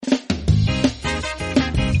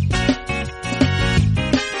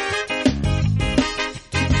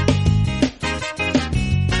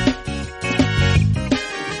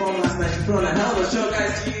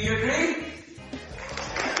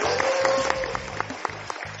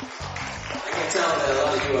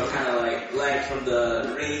you are kind of like light from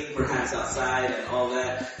the rain, perhaps outside and all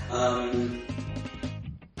that.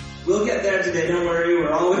 We'll get there today, don't worry,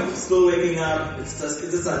 we're all still waking up, it's a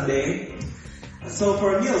Sunday. So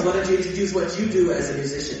for Niels, why don't you introduce what you do as a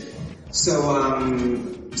musician? So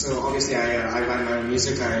obviously I write my own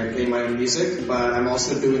music, I play my own music, but I'm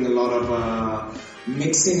also doing a lot of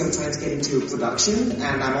mixing. I'm trying to get into production,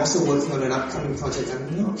 and I'm also working on an upcoming project.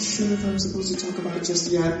 I'm not sure if I'm supposed to talk about it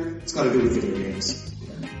just yet. It's got to do with video games.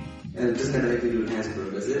 And it doesn't have anything to do with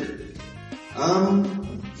Hasbro, does it?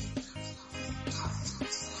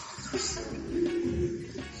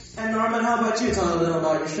 And Norman, how about you? Tell a little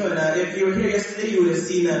about your show. Now, if you were here yesterday, you would have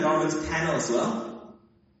seen Norman's panel as well.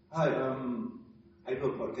 Hi, I do a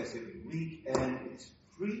podcast every week, and it's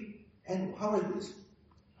free. And how I do this?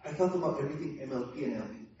 I talk about everything MLP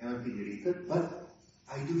and MLP related, but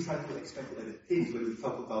I do try to expand to other things where we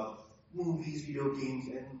talk about movies, video games,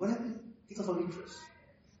 and whatever tickles our interest.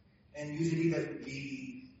 And usually that would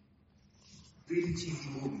be really cheesy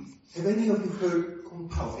movies. Have any of you heard Kung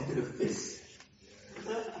Pao Enter the Fist?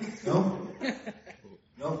 No?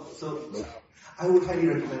 No? So I would highly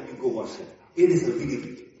recommend you go watch it. It is a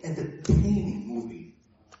really entertaining movie.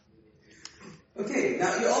 Okay,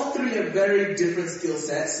 now you all three have very different skill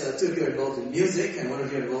sets. Two of you are involved in music, and one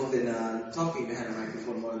of you are involved in talking behind a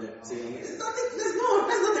microphone more than singing. There's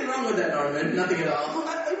nothing wrong with that, Norman. Nothing at all.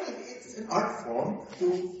 I mean, it's an art form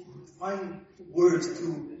to find words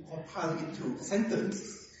to compile into a sentence.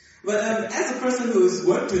 But as a person who's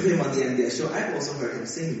worked with him on the MBS show, I've also heard him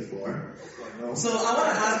sing before. So I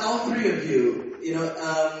want to ask all three of you,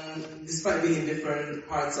 despite being in different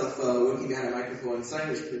parts of working behind a microphone and starting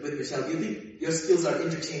with Michelle, do you think your skills are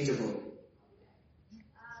interchangeable?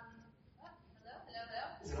 Hello?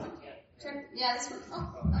 Is it on? Sure. Yeah, this one.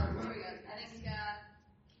 Oh, here we go. I think,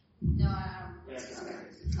 no, I don't. Okay.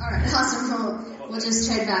 Alright, awesome. We'll just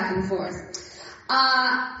trade back and forth.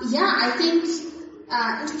 I think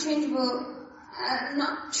interchangeable, I'm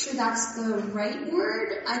not sure that's the right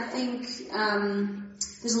word. I think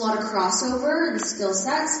there's a lot of crossover in the skill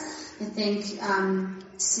sets. I think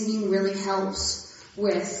singing really helps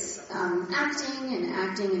with acting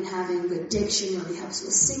and having good diction really helps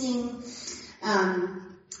with singing.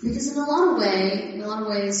 Because in a lot of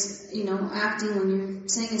ways, acting, when you're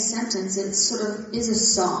saying a sentence, it sort of is a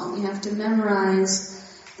song. You have to memorize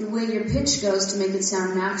the way your pitch goes to make it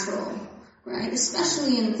sound natural. Right?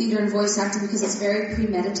 Especially in theater and voice acting, because it's very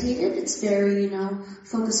premeditated. It's very,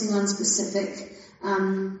 focusing on specific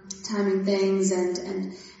timing things,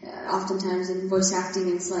 and oftentimes in voice acting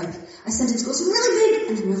it's like a sentence goes really big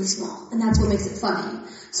and then really small, and that's what makes it funny.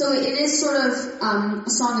 So it is sort of a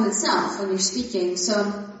song in itself when you're speaking. So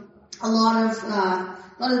a lot of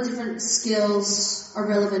different skills are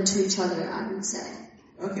relevant to each other, I would say.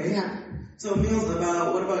 Okay. Yeah. So Niels, what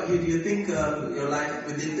about you? Do you think your life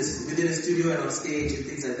within a studio and on stage and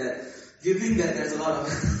things like that, do you think that there's a lot of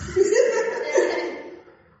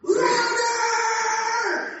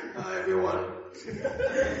Hi everyone.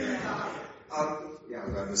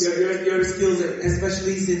 your skills,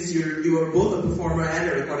 especially since you were both a performer and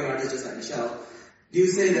a recording artist just like Michelle, do you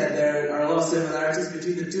say that there are a lot of similarities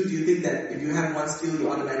between the two? Do you think that if you have one skill, you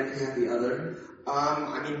automatically have the other?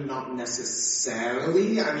 Not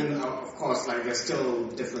necessarily. Of course, there's still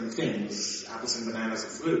different things, apples and bananas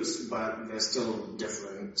and fruits, but they're still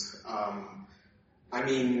different. Have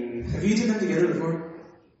you two done together before?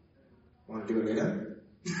 Want to do it later?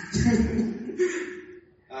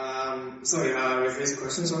 Rephrase the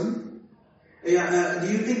question, sorry? Yeah, do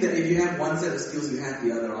you think that if you have one set of skills, you have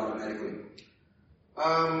the other automatically?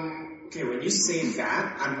 Okay, when you say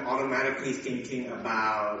that, I'm automatically thinking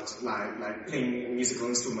about like playing musical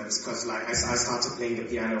instruments, because I started playing the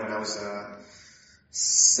piano when I was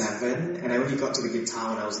 7, and I only got to the guitar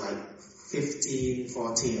when I was 15,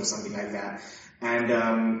 14 or something like that.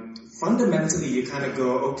 And fundamentally, you kind of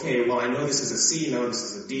go, okay, well, I know this is a C note, this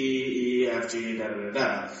is a D, E, F, G, da da da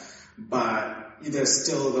da, but there's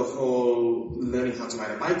still the whole learning how to ride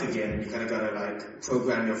a bike again. You kind of gotta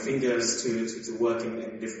program your fingers to work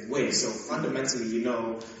in different ways. So fundamentally, you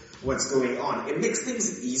know what's going on. It makes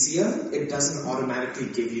things easier. It doesn't automatically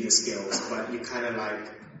give you the skills, but you kind of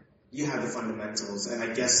you have the fundamentals. And I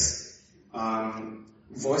guess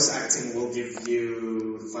voice acting will give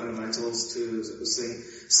you the fundamentals to sing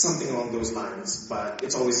something along those lines, but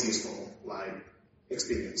it's always useful,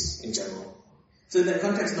 experience in general. So in that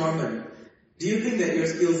context, Norman, do you think that your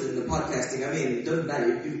skills in the podcasting, it doesn't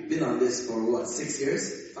matter, you've been on this for 6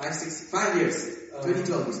 years? 5 years?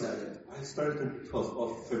 2012 you started. I started in 2012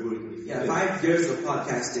 of February. Yeah, 5 years of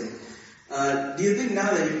podcasting. Do you think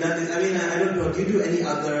now that you've done this, I don't know, do you do any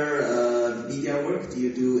other media work? Do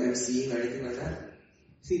you do MCing or anything like that?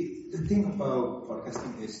 See, the thing about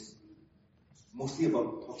podcasting is mostly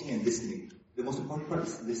about talking and listening. The most important part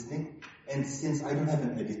is listening. And since I don't have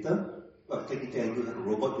an editor, well, technically I do have a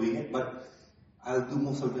robot doing it, but I'll do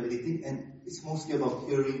most of the editing, and it's mostly about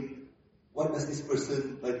hearing what does this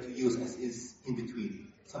person like to use as is in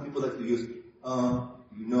between. Some people like to use,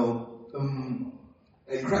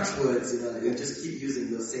 Like crutch words, you just keep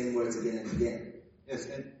using those same words again and again. Yes,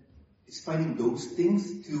 and it's finding those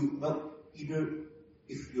things to, well, either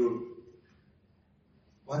if you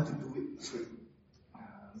want to do it,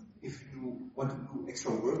 if you want to do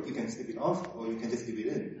extra work, you can slip it off, or you can just leave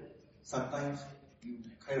it in. Sometimes you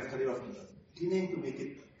kind of cut it off in the beginning to make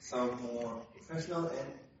it sound more professional, and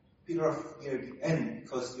peel it off near the end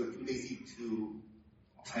because you're too lazy to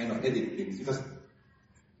kind of edit things. Because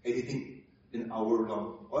editing an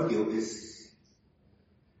hour-long audio is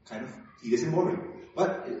kind of tedious and boring.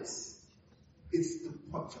 But it's the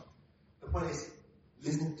point. The point is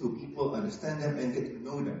listening to people, understand them, and get to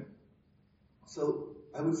know them. So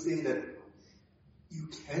I would say that you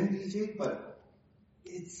can DJ, but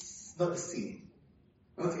it's not a scene.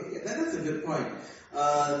 Okay, yeah, that's a good point.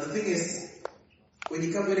 The thing is, when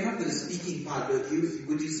it comes to the speaking part,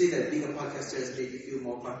 would you say that being a podcaster has made you feel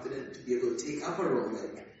more confident to be able to take up a role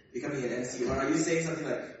like becoming an MC? Or are you saying something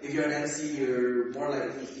like, if you're an MC,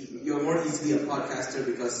 you're more easily a podcaster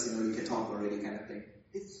because you can talk already, kind of thing?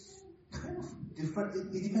 It's kind of different.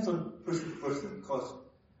 It depends on person to person, because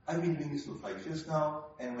I've been doing this for 5 years now,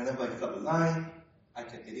 and whenever I flub a line, I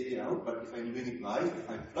can edit it out. But if I'm doing it live, if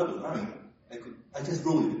I flub a line, I just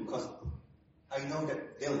roll with it, because I know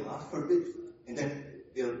that they'll laugh for a bit, and then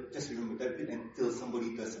they'll just remember that bit until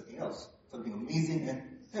somebody does something else, something amazing, and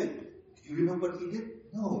hey, do you remember what he did?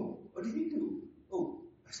 No. What did he do? Oh,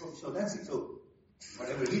 I saw Michelle dancing, so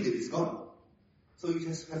whatever he did is gone. So you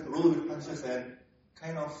just have to roll with punches and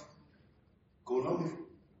kind of go along with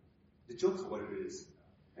the joke or whatever it is.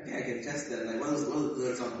 I think I can test that. Like, what was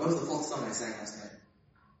the folk song I sang last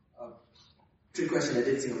night? Trick question, I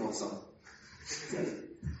did sing a folk song.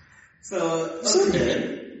 So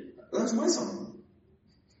okay. That's my song.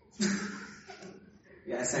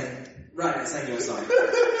 Yeah, I sang your song.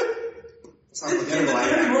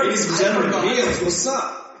 Ladies and gentlemen, Niels, what's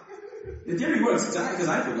up? The theory works, because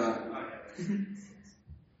I forgot.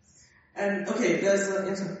 And, okay, there's an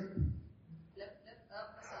answer.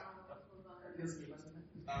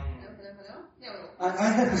 I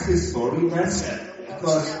have to say sorry, man,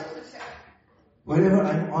 because whenever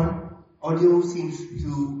I'm on, audio seems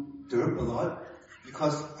to derp a lot,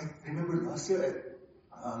 because I remember last year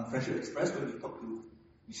at Friendship Express when we talked to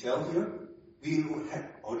Michelle here, we had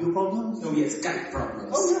audio problems. Oh yes, Skype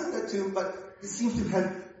problems. Oh yeah, that too, but it seems to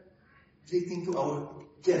have relating to our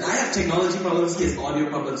guests. I have technology problems, he has audio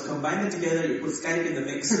problems. Combine them together, you put Skype in the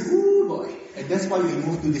mix. Ooh boy. And that's why we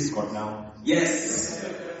moved to Discord now. Yes.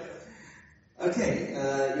 Okay, you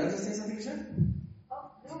want to say something, Michelle?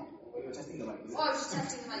 Oh, no. You were testing the mic. Oh, I was just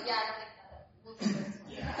testing the mic. Yeah, I don't like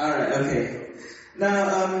that. Alright, okay. Now,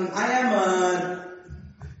 I am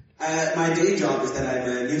my day job is that I'm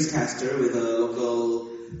a newscaster with a local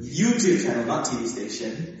YouTube channel, not TV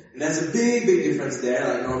station. And there's a big, big difference there.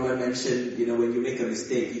 Like Norma mentioned, when you make a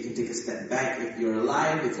mistake, you can take a step back. If you're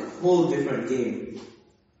alive, it's a whole different game.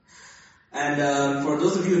 And for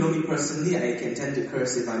those of you who know me personally, I can tend to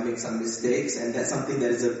curse if I make some mistakes, and that's something that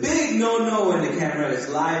is a big no-no when the camera is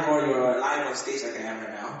live or you're live on stage like I am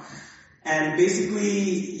right now. And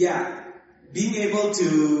basically, being able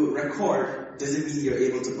to record doesn't mean you're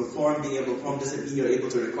able to perform. Being able to perform doesn't mean you're able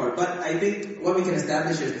to record. But I think what we can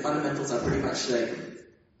establish is the fundamentals are pretty much like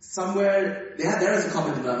somewhere, there is a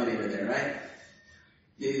common denominator there, right?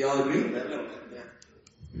 You all agree? Yeah.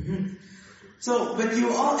 Mm-hmm. So, when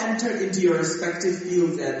you all entered into your respective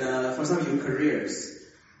fields and for some of you careers,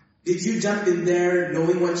 did you jump in there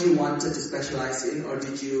knowing what you wanted to specialize in, or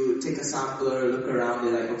did you take a sampler, look around,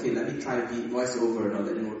 and like, okay, let me try voiceover, no,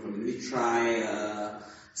 that didn't work for me. Let me try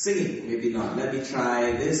singing, maybe not. Let me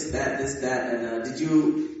try this, that, and did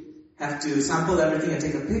you have to sample everything and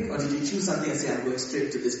take a pick, or did you choose something and say, I'm going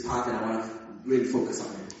straight to this path and I want to really focus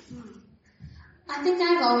on it? I think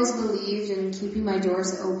I've always believed in keeping my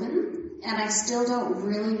doors open. And I still don't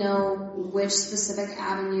really know which specific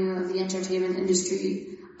avenue of the entertainment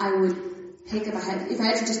industry I would pick if I had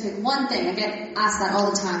to just pick one thing. I get asked that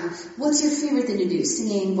all the time. What's your favorite thing to do?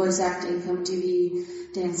 Singing, voice acting, film,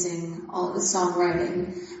 TV, dancing, all the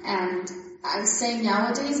songwriting. And I say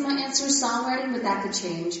nowadays my answer is songwriting, but that could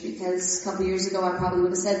change because a couple years ago I probably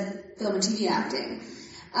would have said film and TV acting.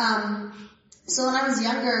 So when I was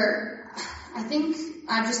younger, I think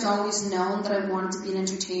I've just always known that I wanted to be an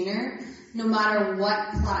entertainer, no matter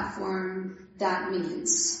what platform that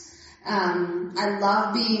means. I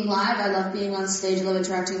love being live, I love being on stage, I love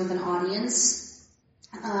interacting with an audience.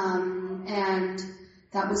 And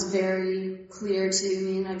that was very clear to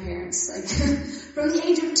me and my parents, like, from the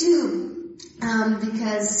age of 2.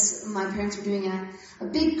 Because my parents were doing a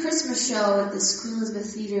big Christmas show at the Queen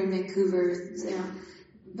Elizabeth Theatre in Vancouver, you know,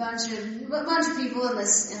 bunch of people in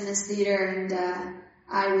this theater, and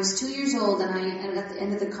I was 2 years old, and at the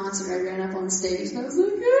end of the concert I ran up on stage and I was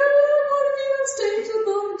like, I want to be on stage with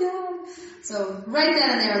Mom and Dad. So right then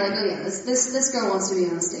and there, like, oh yeah, this girl wants to be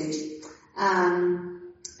on stage.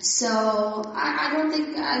 So I don't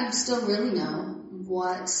think I still really know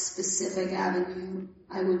what specific avenue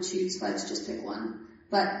I would choose if I had to just pick one.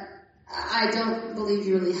 But I don't believe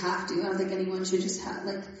you really have to. I don't think anyone should just have,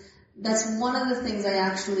 like, that's one of the things I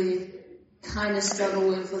actually kind of struggle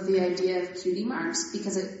with the idea of cutie marks,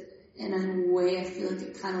 because in a way I feel like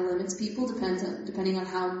it kind of limits people depending on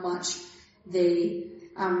how much they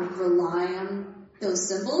rely on those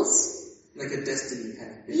symbols. Like a destiny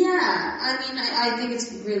kind of thing. Yeah, I mean, I think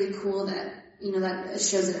it's really cool that, you know, that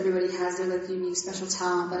shows that everybody has their, like, unique special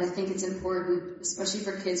talent, but I think it's important, especially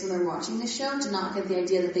for kids when they're watching this show, to not get the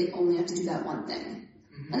idea that they only have to do that one thing.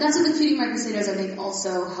 Mm-hmm. And that's what the Cutie Mark Crusaders, I think,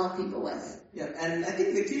 also help people with. Yeah, and I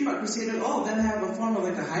think the Cutie Mark Crusaders, all of them have a form of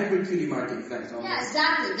like a hybrid cutie mark effect almost. Yeah,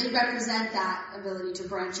 exactly. They represent that ability to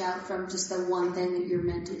branch out from just the one thing that you're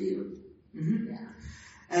meant to do. Mm-hmm. Yeah.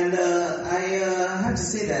 And I have to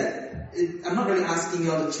say that I'm not really asking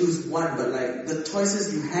y'all to choose one, but like the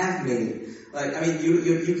choices you have made. Like, I mean,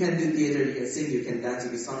 you can do theater, you can sing, you can dance, you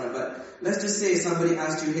can song, but let's just say somebody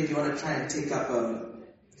asked you, hey, do you want to try and take up,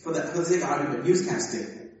 for the sake of argument,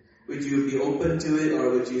 newscasting? Would you be open to it,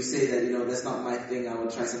 or would you say that, you know, that's not my thing, I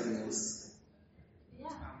will try something else?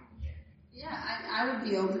 Yeah, I would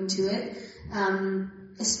be open to it,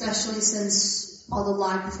 especially since all the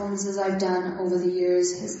live performances I've done over the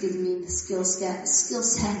years has given me the skill set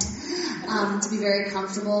to be very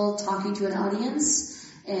comfortable talking to an audience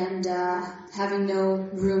and having no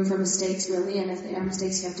room for mistakes, really. And if there are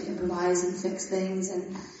mistakes, you have to improvise and fix things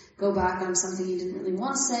and go back on something you didn't really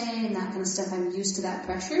want to say and that kind of stuff. I'm used to that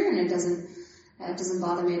pressure, and it doesn't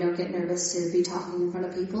bother me. I don't get nervous to be talking in front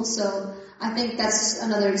of people. So I think that's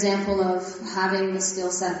another example of having the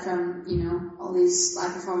skill set from, you know, all these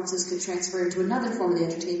live performances could transfer into another form of the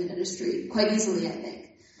entertainment industry quite easily, I think.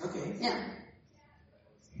 Okay. Yeah.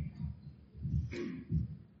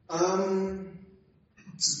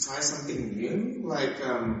 To try something new, like,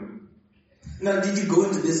 Now, did you go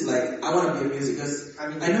into this like, I want to be a music, because I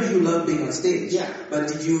mean, I know you love being on stage. Yeah. But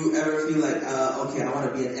did you ever feel like, okay, I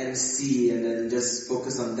want to be an MC and then just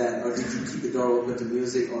focus on that, or did you keep the door open to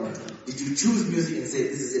music, or did you choose music and say,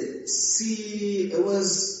 this is it? See,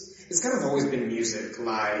 it's kind of always been music.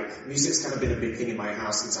 Like, music's kind of been a big thing in my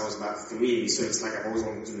house since I was about 3, so it's like I've always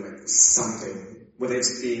wanted to do like something, whether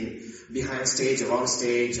it's being behind stage or on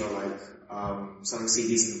stage, or like selling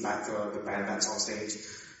CDs in the back for the band that's on stage.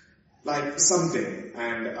 Like, something.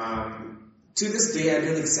 And to this day, I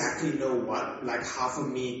don't exactly know what. Like, half of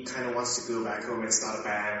me kind of wants to go back home and start a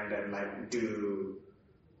band and like do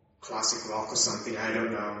classic rock or something, I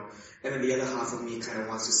don't know. And then the other half of me kind of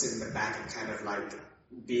wants to sit in the back and kind of like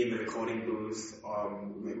be in the recording booth,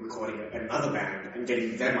 recording another band and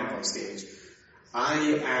getting them up on stage.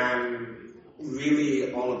 I am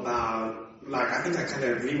really all about, like, I think I kind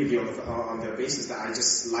of agree with you on the basis that I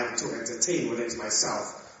just like to entertain, whether it's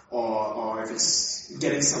myself or if it's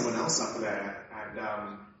getting someone else up there. And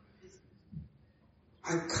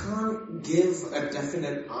I can't give a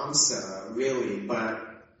definite answer, really, but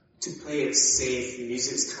to play it safe,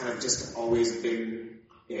 music's kind of just always been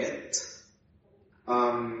it.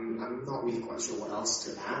 I'm not really quite sure what else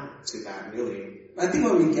to add to that, really. I think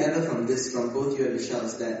what we gather from this, from both you and Michelle,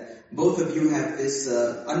 is that both of you have this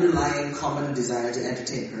underlying common desire to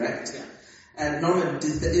entertain, correct? Yeah. And Norman,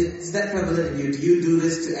 is that prevalent in you? Do you do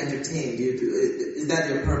this to entertain? Is that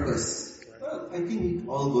your purpose? Well, I think we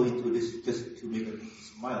all go into this just to make a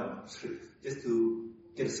smile, just to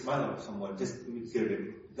get a smile out of someone, just to hear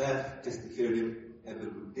them laugh, just to hear them have a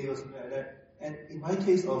good day or something like that. And in my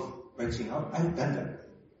case of branching out, I've done that.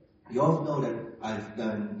 You all know that I've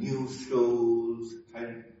done news shows,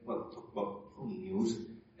 talk about only news,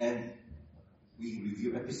 and we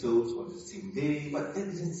review episodes on the same day, but that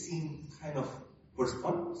doesn't seem kind of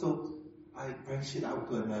worthwhile. So I branched it out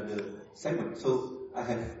to another segment. So I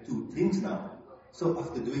have 2 things now. So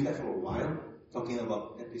after doing that for a while, talking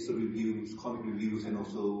about episode reviews, comic reviews, and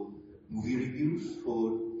also movie reviews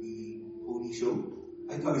for the Pony show.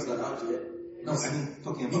 I thought it's not out yet. No, I mean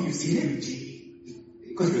talking about you seen it?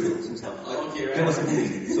 Chris Riddles himself. Okay, right. That was a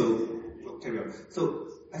movie, so carry on. So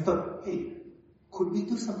I thought, hey, could we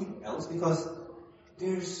do something else? Because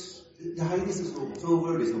the hiatus is almost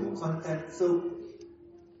over, there's no more content, so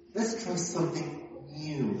let's try something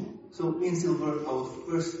new. So me and Silver, our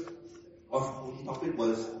first off-movie topic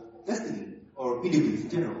was Destiny, or video games in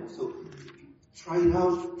general. So try it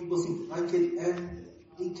out, people seem to like it, and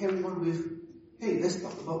we carry on with, hey, let's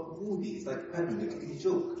talk about movies like Batman, the Killing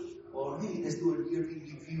Joke. Or hey, let's do a yearly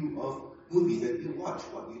review of movies that we watch,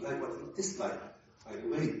 what we like, what we dislike. By the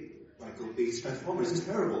way, Michael Bay's Transformers is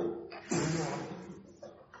terrible.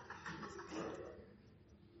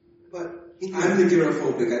 But I'm the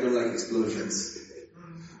gyrophobic, I don't like explosions.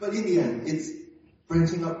 But in the end, it's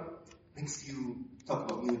branching up, makes you talk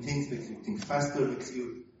about new things, makes you think faster, makes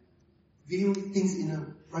you view things in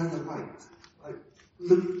a brighter light. Like,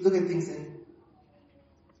 look at things in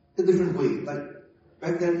a different way. Like,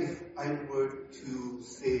 back then, if I were to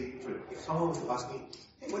say, if someone was to ask me,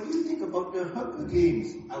 hey, what do you think about the Hunger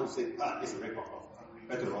Games? I would say, it's a rip-off of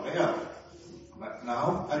Battle Royale. But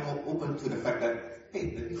now, I'm more open to the fact that,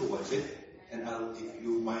 hey, let me go watch it, and I'll give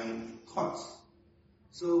you my thoughts.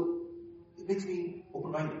 So, it makes me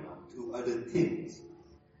open-minded now to other things.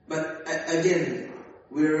 But again,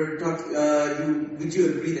 we're talking. Would you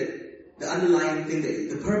agree that the underlying thing,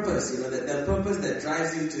 the purpose, the purpose that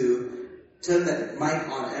drives you to turn that mic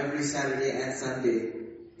on every Saturday and Sunday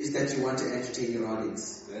is that you want to entertain your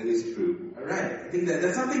audience? That is true. All right. I think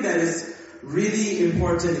that's something that is really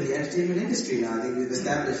important in the entertainment industry now. I think we've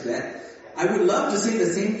established that. I would love to say the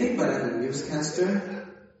same thing, but I'm a newscaster.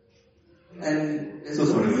 And there's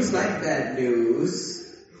no news like bad news.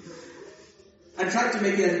 I tried to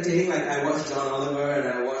make it entertaining, like I watched John Oliver and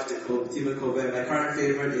I watched Stephen Colbert. My current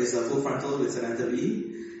favorite is Full Frontal with Samantha Lee.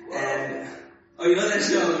 And, you know that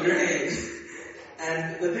show? Great.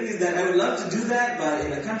 And the thing is that I would love to do that, but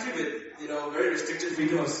in a country with, very restricted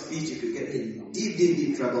freedom of speech, you could get in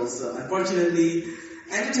deep trouble. So unfortunately,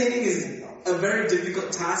 entertaining is a very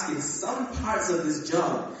difficult task in some parts of this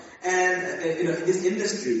job and, in this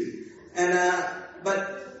industry. And,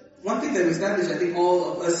 but one thing that we established, I think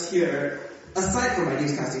all of us here, aside from my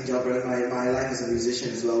newscasting job and my life as a musician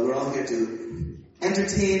as well, we're all here to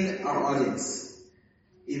entertain our audience.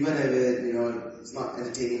 Even if it's not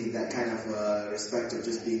entertaining in that kind of respect of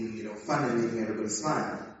just being, fun and making everybody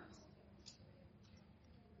smile.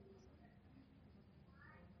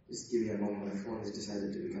 Just give me a moment, my phone has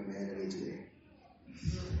decided to become my enemy today.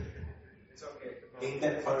 It's okay. Ain't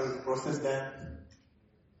that part of the process then?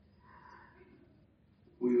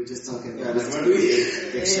 We were just talking about let's give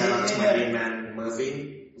a big shout out to my main man,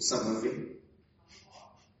 Murphy. What's up, Murphy?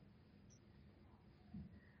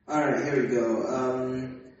 Alright, here we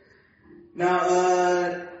go. Now,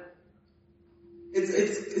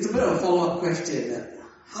 it's a bit of a follow-up question.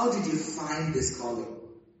 How did you find this calling?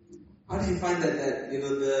 How did you find that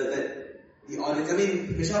the audience? I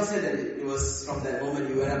mean, Michelle said that it was from that moment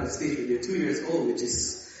you went up on stage when you're 2 years old, which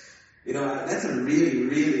is, that's a really,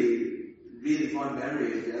 really, really fond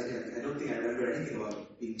memory. I don't think I remember anything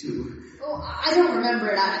about being 2. Well, I don't remember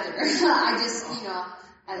it either. I just,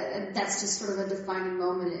 that's just sort of a defining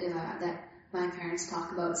moment that my parents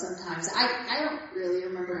talk about sometimes. I don't really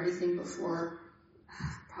remember anything before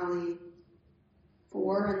probably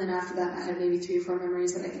 4, and then after that I have maybe 3 or 4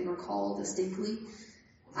 memories that I can recall distinctly.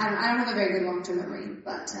 I don't have a very good long-term memory,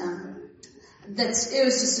 but it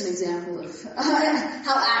was just an example of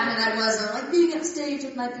how adamant I was on like being upstage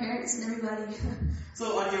with my parents and everybody.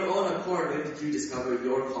 So on your own accord, when did you discover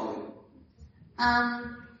your calling?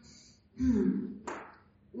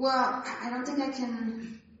 Well, I don't think I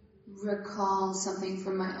can recall something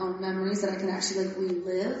from my own memories that I can actually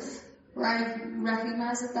relive, where I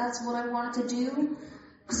recognize that that's what I wanted to do,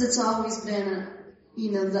 because it's always been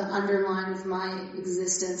the underline of my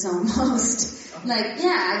existence almost.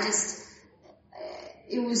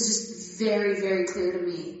 It was just very, very clear to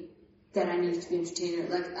me that I needed to be an entertainer.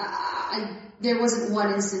 There wasn't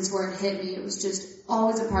one instance where it hit me. It was just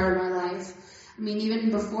always a part of my life. I mean, even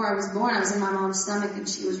before I was born, I was in my mom's stomach and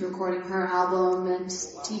she was recording her album and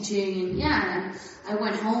teaching, and I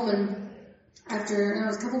went home, and after I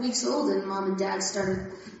was a couple weeks old, and Mom and Dad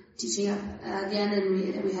started teaching again,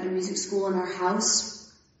 and we had a music school in our house.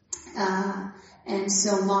 And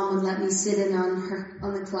so Mom would let me sit in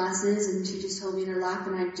on the classes, and she just held me in her lap,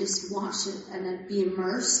 and I'd just watch it, and I'd be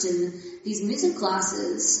immersed in these music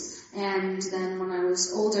classes. And then when I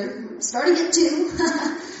was older, starting at 2,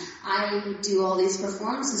 I would do all these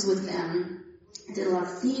performances with them. I did a lot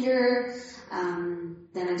of theater,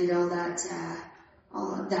 then I did all that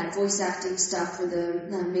all of that voice acting stuff for the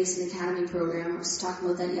Mason Academy program. I was talking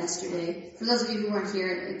about that yesterday. For those of you who weren't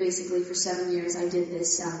here, basically for 7 years I did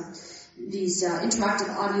these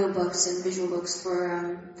interactive audio books and visual books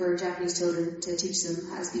for Japanese children to teach them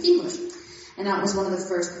how to speak English. And that was one of the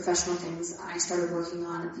first professional things I started working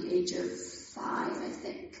on at the age of 5, I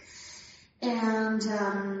think. And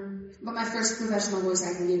but my first professional voice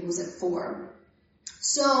acting gig was at 4.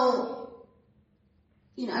 So,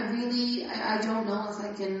 I don't know if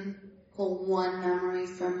I can pull one memory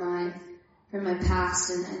from my past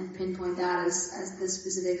and pinpoint that as the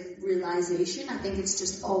specific realization. I think it's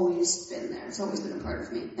just always been there. It's always been a part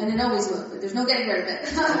of me. And it always will, but there's no getting rid of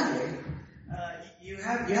it. Okay. You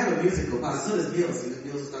have a musical past. So does Niels.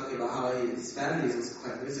 Niels was talking about how his family was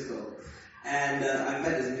quite musical. And I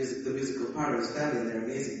met the musical part of his family, and they're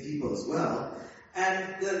amazing people as well.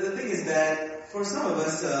 And the thing is that for some of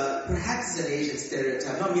us, perhaps it's an Asian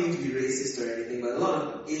stereotype, not meaning to be racist or anything, but a lot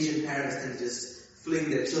of Asian parents tend to just fling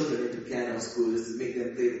their children into piano school just to make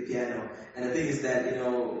them play the piano. And the thing is that,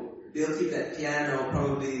 they'll keep that piano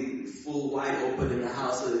probably full wide open in the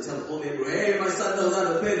house, so they tell the whole neighborhood, hey, my son knows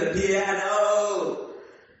how to play the piano!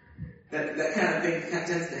 That kind of thing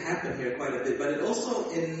tends to happen here quite a bit, but it also,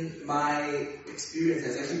 in my experience,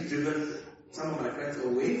 has actually driven some of my friends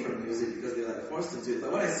away from music because they're forced into it.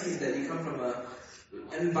 But what I see is that you come from an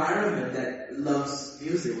environment that loves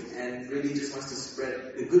music and really just wants to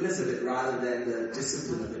spread the goodness of it rather than the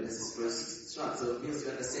discipline of it as his first shot. So, Niels, do you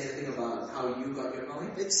want to say anything about how you got your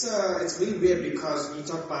calling? It's really weird because when you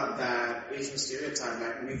talk about that Asian stereotype,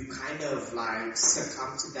 we've kind of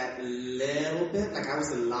succumbed to that a little bit. I was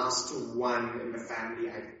the last one in the family,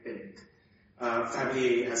 I think.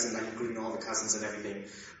 Family as in including all the cousins and everything.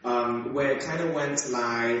 Where it kind of went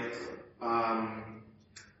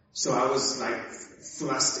so I was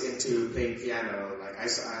thrust into playing piano.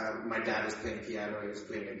 My dad was playing piano, he was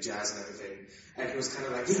playing jazz and everything. And he was kind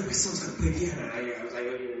of yeah, my son's gonna play piano. And I was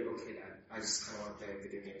okay, Dad. I just kind of want to play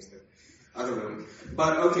video games in the other room.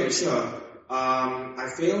 But okay, sure. I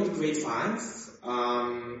failed grade 5.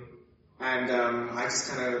 And I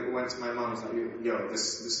just kind of went to my mom and was yo,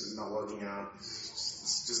 this is not working out.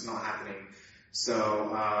 It's just not happening. So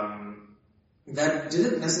that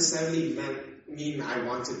didn't necessarily mean I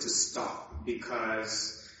wanted to stop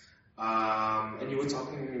because, and you were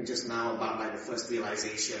talking just now about the first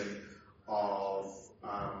realization of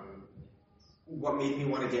what made me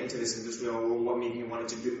want to get into this industry or what made me want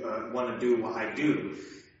to do what I do.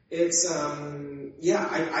 It's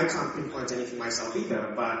I can't pinpoint anything myself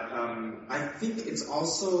either, but I think it's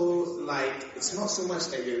also it's not so much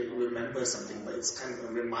that you remember something, but it's kind of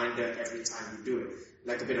a reminder every time you do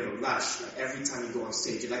it, a bit of a rush. Every time you go on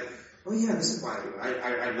stage, you're oh yeah, this is why I do it.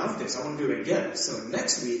 I love this. I want to do it again. So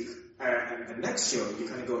next week, and the next show, you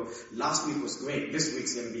kind of go, last week was great, this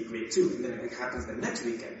week's going to be great too. And then it happens the next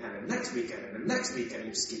weekend, and the next weekend, and the next weekend.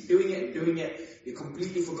 You just keep doing it and doing it. You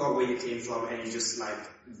completely forgot where you came from, and you just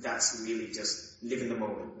that's really just live in the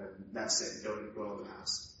moment. And that's it. Don't dwell on the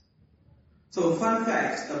past. So, fun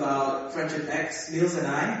fact about Friendship X, Niels and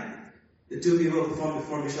I, the two people who performed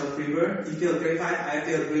before Michelle Creber, he failed grade 5, I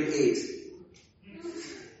failed grade 8.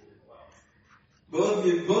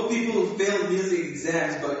 Both people failed music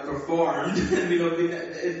exams but performed.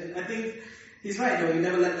 And I think he's right. We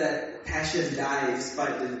never let that passion die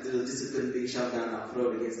despite the discipline being shoved down our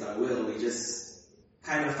throat against our will. We just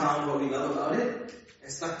kind of found what we love about it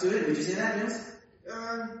and stuck to it. Would you say that, Niels?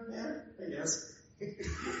 Yeah, I guess.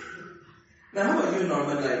 Now, how about you,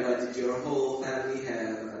 Norman? Did your whole family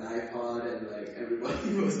have an iPod and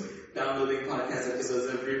everybody was downloading podcast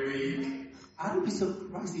episodes every week? I would be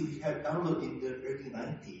surprised if we had downloaded in the early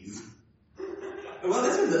 90s. Well,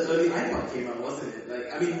 that's when the early iPod came out, wasn't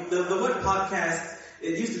it? The word podcast,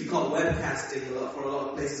 it used to be called webcasting for a lot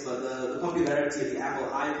of places, but the popularity of the Apple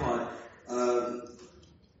iPod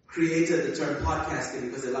created the term podcasting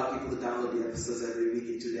because it allowed people to download the episodes every week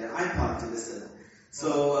into their iPod to listen.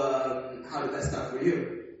 So, how did that start for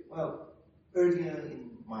you? Well, earlier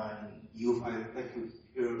in my youth, I like to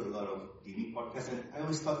hear a lot of TV podcasts, and I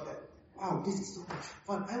always thought that, wow, this is so much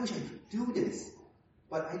fun. I wish I could do this.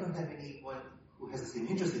 But I don't have anyone who has the same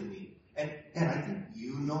interest in me. And then I think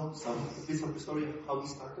you know some bits of the story of how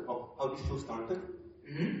this started, or how this show started.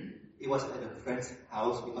 Mm-hmm. It was at a friend's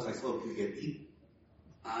house because I saw a Bugatti.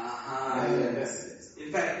 Yes.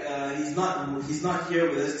 In fact, he's not here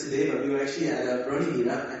with us today, but we were actually at a Brony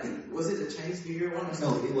meetup. I think, was it a Chinese New Year one or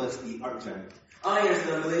something? No, it was the Art Jam. Oh yes,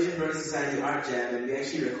 the Malaysian Brony Society Art Jam, and we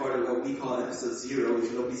actually recorded what we call episode 0,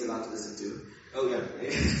 which nobody's allowed to listen to. Oh yeah.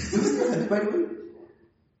 Was that, by the way?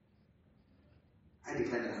 I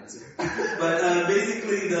decline that answer. But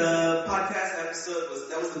basically, the podcast episode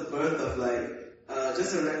was the birth of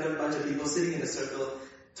just a random bunch of people sitting in a circle,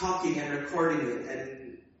 talking and recording it.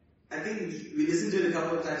 And I think we listened to it a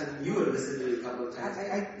couple of times, and you would listen to it a couple of times.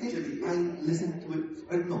 I think I listened to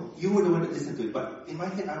it. No, you were the one that listened to it. But in my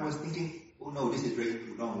head, I was thinking, oh no, this is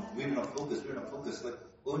very wrong. We're not focused. But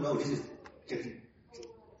oh no, this is getting.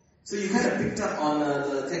 So you kind of picked up on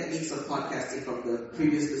the techniques of podcasting from the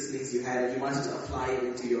previous listenings you had, and you wanted to apply it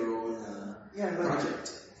into your own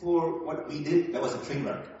project. For what we did, that was a train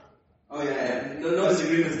wreck. Oh yeah. No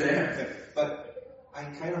disagreements there. Okay. But I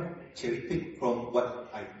kind of cherry picked from what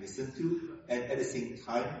I listened to, and at the same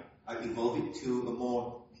time, I evolved it to a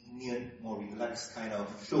more lenient, more relaxed kind of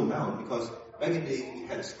show now. Because back in the day, we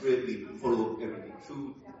had a script, we followed everything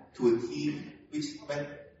through to a T, which meant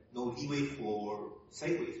no leeway for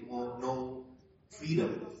segues, no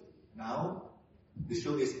freedom. Now, the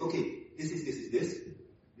show is, okay, this is this.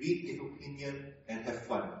 Read, give opinion, and have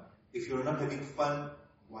fun. If you're not having fun,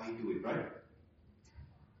 why do it, right?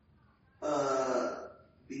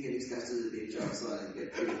 Being a newscaster is a day job, so I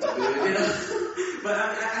get paid to do it, But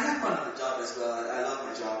I have fun on the job as well. I love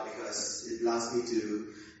my job because it allows me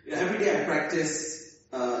to, every day I practice,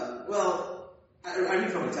 I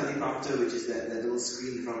read from a teleprompter, which is that little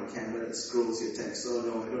screen in front of the camera that scrolls your text. So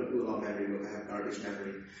no, I don't do a lot of memory work. I have garbage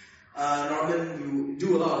memory. Norman, you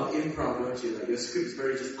do a lot of improv, don't you? Like your script's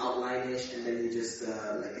very just outline-ish, and then you just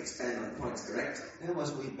expand on points, correct? That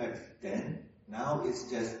was way back then. Now it's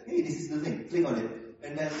just, hey, this is the thing. Click on it,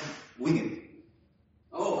 and then wing it.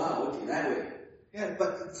 Oh wow, okay, that way. Yeah,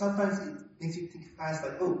 but sometimes it makes you think fast,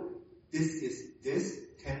 like, oh, this is this.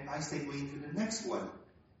 Can I segue into the next one?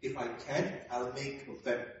 If I can, I'll make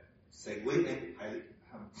that segue and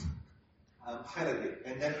highlight it,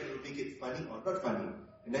 and then it will make it funny or not funny,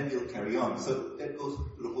 and then we'll carry on. So that goes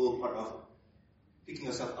to the whole part of picking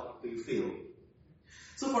yourself up after you fail.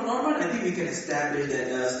 So for Norman, I think we can establish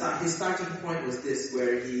that his starting point was this,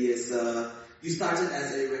 where he is. You started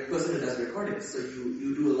as a person who does recordings, so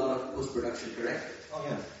you do a lot of post-production, correct? Oh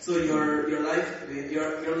yeah. So your life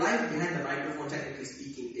behind the microphone, technically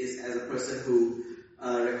speaking, is as a person who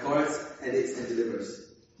records, edits, and delivers.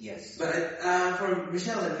 Yes. But for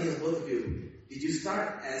Michelle and me, as both of you, did you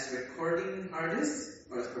start as recording artists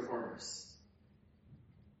or as performers?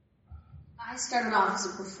 I started off as a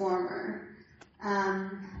performer.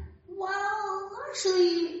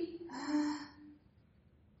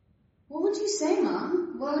 What would you say,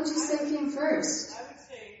 Mom? What would you say came first? I would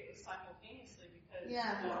say simultaneously because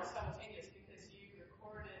simultaneous because you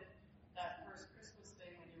recorded that first Christmas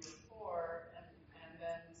thing when you were 4, and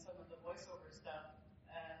then some of the voiceover stuff,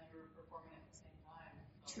 and you were performing at the same time.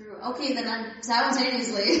 So. True. Okay, then I'm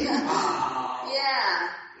simultaneously. Wow. Yeah.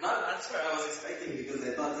 That's what I was expecting, because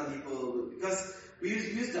I thought some people, because we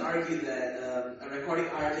used to argue that a recording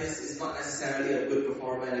artist is not necessarily a good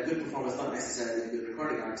performer, and a good performer is not necessarily a good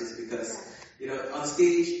recording artist, because, on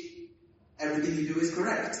stage, everything you do is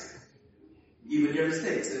correct. Even your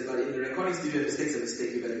mistakes. But in the recording studio, mistakes are a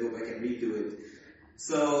mistake, you better go back and redo it.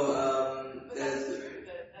 So, that is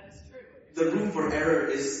true. The room for error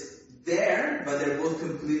is there, but they're both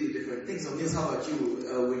completely different things. So Niels, how about you?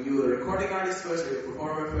 Were you a recording artist first, or a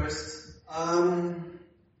performer first?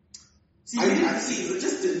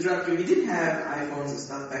 Just to interrupt you, we didn't have iPhones and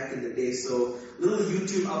stuff back in the day, so little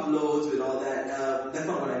YouTube uploads with all that, that's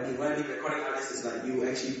not what I mean. What I mean recording artist is like you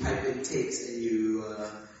actually pipe in takes and you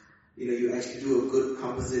actually do a good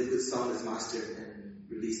composite, good song that's mastered and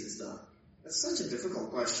released and stuff. That's such a difficult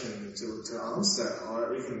question to answer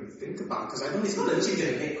or even think about, because I don't. It's not a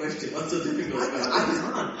chicken and egg question. What's so difficult about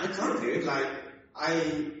it? I can't do it. Like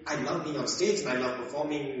I love being on stage and I love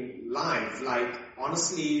performing live. Like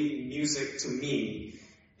honestly, music to me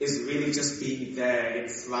is really just being there in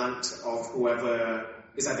front of whoever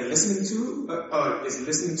is either listening to or is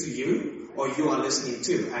listening to you, or you are listening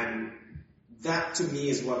to, and that to me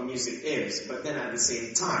is what music is. But then at the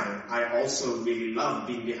same time, I also really love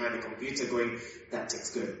being behind the computer going, that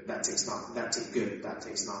takes good, that takes not, that takes good, that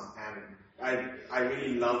takes not. And I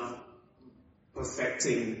really love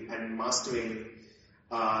perfecting and mastering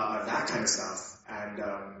that kind of stuff. And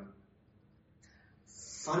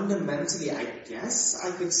fundamentally, I guess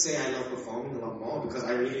I could say I love performing a lot more because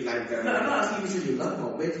I really like the... No, I'm not asking you to you love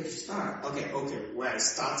more. Where did you start? Okay, where I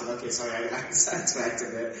started. Okay, sorry, I sidetracked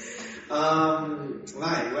a bit.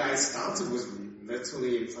 Where I started was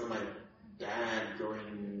literally in front of my dad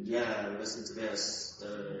going, yeah, listen to this.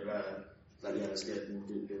 Like, yeah, that's good, and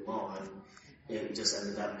do more. And it just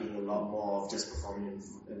ended up being a lot more of just performing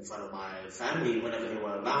in front of my family whenever they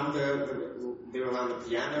were around the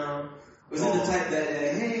piano, Was it the type that,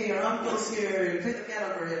 hey, your uncle's here, play the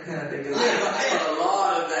piano for him kind of thing? 'Cause Yeah. I got a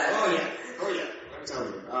lot of that. Oh yeah. Let me tell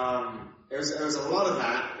you. It was a lot of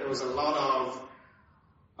that. It was a lot of.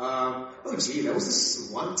 There was this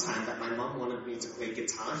one time that my mom wanted me to play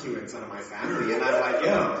Guitar Hero in front of my family, and I'm like,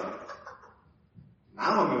 yo,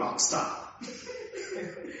 now I'm a rock star.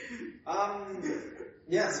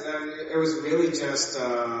 Yes, it was really just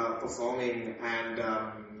performing, and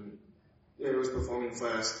it was performing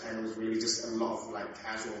first, and it was really just a lot of like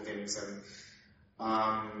casual things, and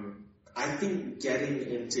I think getting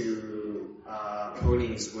into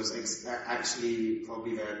ponies was actually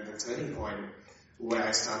probably the turning point where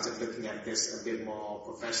I started looking at this a bit more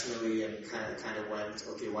professionally, and kind of went,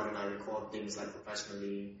 okay, why don't I record things like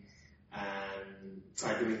professionally and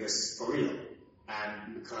try doing this for real?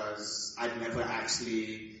 And because I've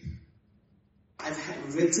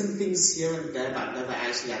written things here and there, but never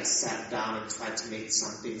actually sat down and tried to make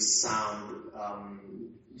something sound,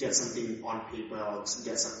 get something on paper or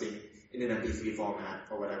get something in an MP3 format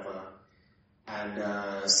or whatever.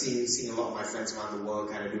 And seeing a lot of my friends around the world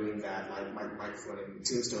kind of doing that, like Microphone and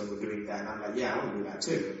Tombstone were doing that, and I'm like, yeah, I want to do that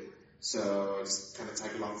too. So I just kind of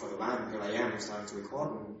tag along for the ride, and here I am, starting to record,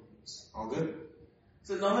 and it's all good.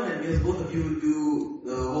 So Norman and Mills, both of you do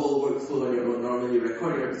the whole workflow on your own. Normally you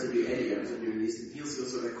record your episode, you edit your episode, you release. And Mills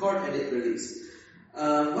also record, edit, release.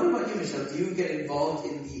 What about you, Michelle? Do you get involved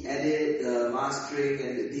in the edit, the mastering,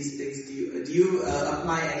 and these things? Do you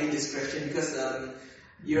apply any discretion? Because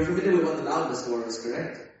you're familiar with what the loudness war is,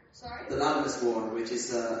 correct? Sorry? The loudness war, which is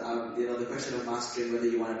the question of mastering, whether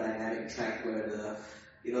you want a dynamic track where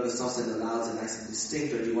the soft and the louds are nice and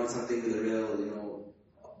distinct, or do you want something with a real,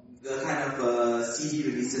 the kind of CD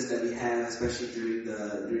releases that we have, especially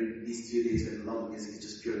during these few days when a lot of music is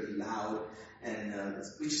just purely loud, and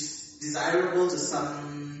which is desirable to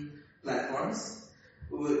some platforms.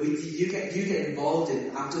 Do you get involved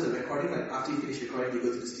in after the recording, like after you finish recording, you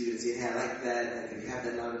go to the studio and say, hey, I like that, like, can you have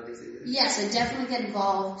that loud and things like that? Yes, I definitely get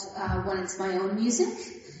involved when it's my own music.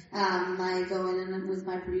 I go in with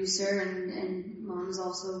my producer, and Mom's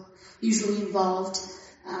also usually involved.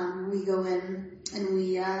 We go in and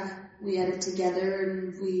we edit together,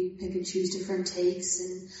 and we pick and choose different takes.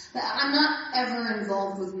 But I'm not ever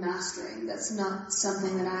involved with mastering. That's not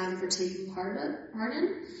something that I've ever taken part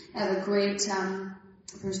in. I have a great person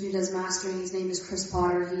who does mastering. His name is Chris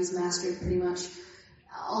Potter. He's mastered pretty much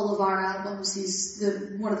all of our albums. He's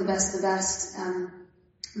one of the best of the best.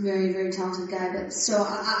 Very, very talented guy. But so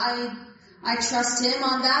I trust him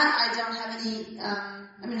on that. I don't have any.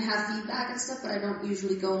 I'm gonna have feedback and stuff, but I don't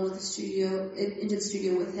usually go into the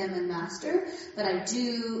studio with him and master. But I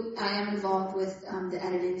am involved with the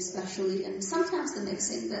editing especially, and sometimes the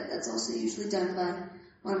mixing. But that's also usually done by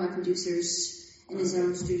one of my producers in his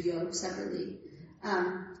own studio separately.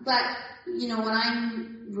 But when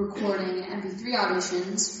I'm recording MP3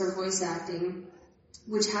 auditions for voice acting,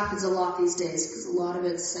 which happens a lot these days because a lot of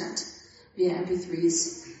it's sent via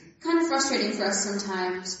MP3s, kind of frustrating for us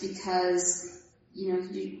sometimes because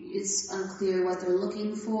it's unclear what they're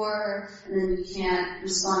looking for, and then you can't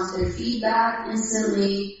respond to their feedback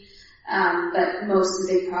instantly. But most of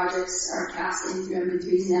the big projects are casting through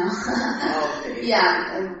MP3s now. Okay.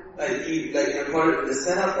 Yeah. Like you record it with a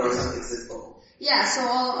setup or something simple? Yeah, so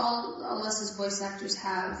all us as voice actors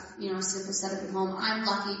have, a simple setup at home. I'm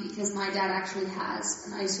lucky because my dad actually has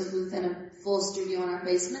an ISO booth and a full studio in our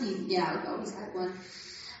basement. He always had one.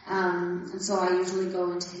 And so I usually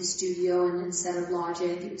go into his studio and instead of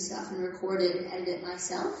Logic and stuff and record it and edit it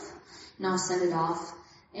myself, and I'll send it off.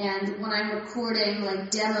 And when I'm recording like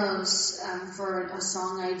demos for a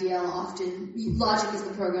song idea, often Logic is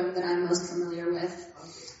the program that I'm most familiar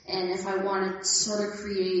with. And if I want to sort of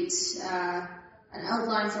create an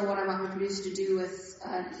outline for what I want my producer to do with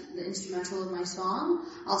the instrumental of my song,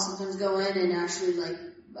 I'll sometimes go in and actually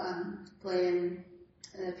play in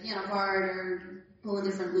the piano part or pull in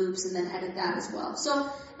different loops and then edit that as well. So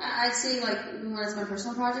I'd say when it's my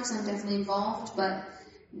personal projects, I'm definitely involved, but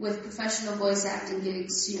with professional voice acting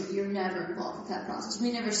gigs, you're never involved with that process.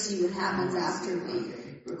 We never see what happens after we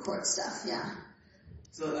record stuff, yeah.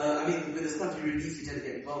 So, with the stuff you release, you tend to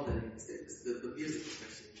get involved in the music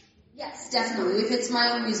especially. Yes, definitely. If it's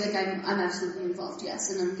my own music, I'm absolutely involved,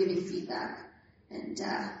 yes, and I'm giving feedback, and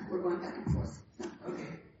we're going back and forth. Yeah.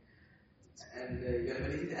 Okay. And you have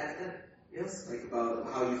anything to add to that? Yes? About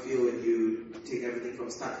how you feel when you take everything from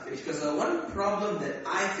start to finish? Because one problem that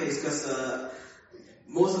I face, because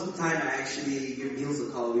most of the time I actually give Niels a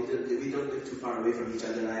call. We don't live too far away from each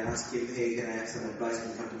other. I ask him, hey, can I have some advice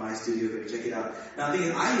when you come to my studio? Can you check it out? Now the thing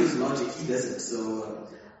is, I use Logic, he doesn't. So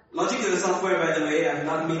Logic is a software, by the way. I'm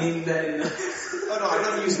not meaning that in the... Oh no, I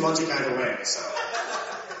don't use Logic either way, so.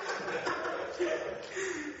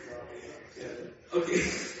 Okay.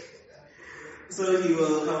 So he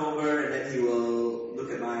will come over and then he will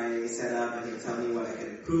look at my setup and he'll tell me what I can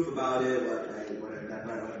improve about it, what I've done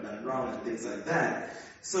right, what I've done wrong, and things like that.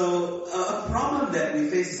 So a problem that we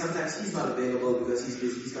face is sometimes he's not available because he's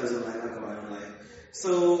busy, he's got his own life, I've got my own life.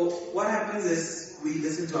 So what happens is we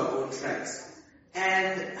listen to our own tracks.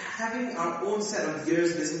 And having our own set of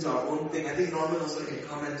ears listen to our own thing, I think Norman also can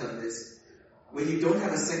comment on this. When you don't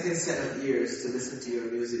have a second set of ears to listen to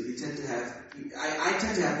your music, you tend to have, I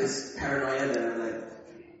tend to have this paranoia that I'm like,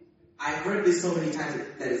 I've heard this so many times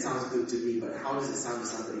that it sounds good to me, but how does it sound to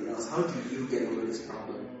somebody else? How do you get over this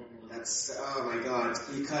problem? That's, oh my god,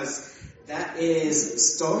 because that is the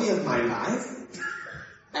story of my life,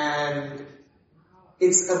 and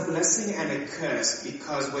it's a blessing and a curse,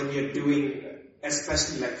 because when you're doing,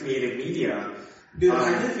 especially like creative media, dude,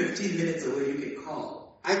 I live 15 minutes away, you can call.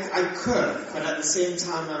 I could, but at the same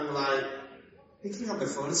time I'm like, picking up the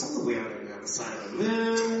phone is on the way on the other side of the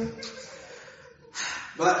room.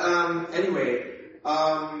 But anyway,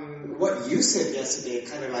 what you said yesterday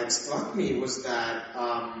kind of like struck me was that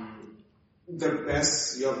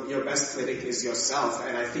your best critic is yourself,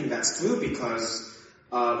 and I think that's true because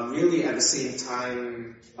really at the same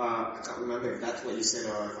time, I can't remember if that's what you said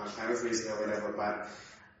or if I'm paraphrasing or whatever, but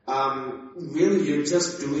really you're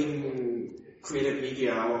just doing creative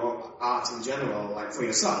media or art in general, like for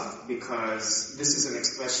yourself, because this is an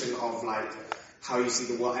expression of like how you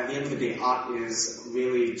see the world. At the end of the day, art is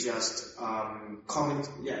really just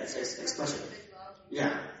it's expression.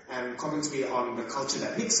 Yeah, and commentary on the culture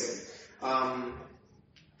that makes it.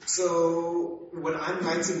 So when I'm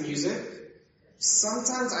writing music,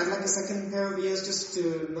 sometimes I'd like a second pair of ears just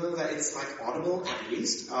to know that it's like audible at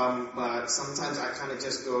least. But sometimes I kind of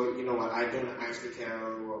just go, you know what, I don't actually care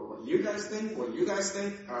what you guys think,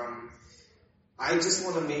 I just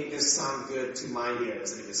want to make this sound good to my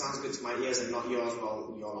ears. And if it sounds good to my ears and not yours,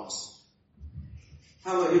 well, you're lost.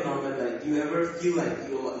 How about you, Norman? Like, do you ever feel like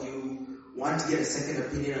you want to get a second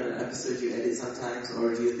opinion on an episode you edit sometimes?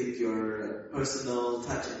 Or do you think your personal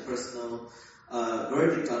touch and personal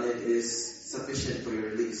verdict on it is sufficient for your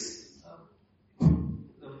release?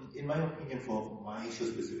 In my opinion, for my show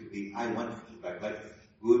specifically, I want feedback, like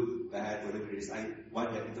good, bad, whatever it is. I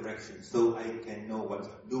want that interaction so I can know what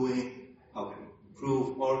I'm doing, how can I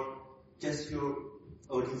improve, or just your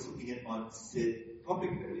audience opinion on said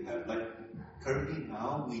topic that we have. Like currently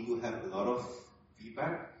now, we do have a lot of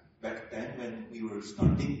feedback. Back then, when we were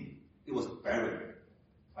starting, it was barren.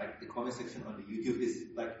 Like the comment section on the YouTube is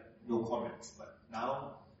like no comments, but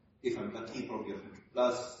now, if I'm lucky, probably 100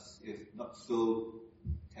 plus, if not so,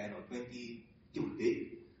 10 or 20, give or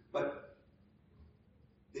take. But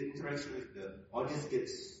the interaction with the audience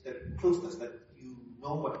gets that closeness, that you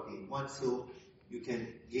know what they want, so you can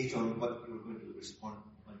gauge on what you're going to respond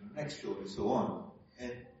on your next show and so on.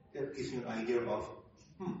 And that gives you an idea of,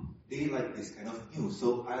 they like this kind of news,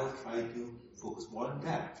 so I'll try to focus more on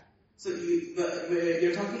that. So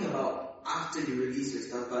you're talking about after you release your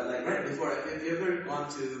stuff, but like right before, have you ever gone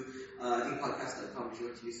to I think podcast.com, which is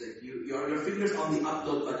what you said, your fingers on the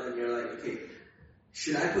upload button and you're like, okay,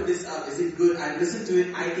 should I put this up? Is it good? I listened to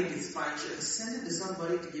it, I think it's fine. Should I send it to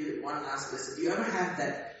somebody to give it one last listen? Do you ever have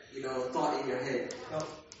that, thought in your head? Now,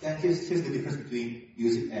 and here's the difference between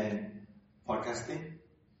music and podcasting,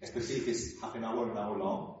 especially if it's half an hour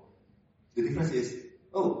long. The difference is,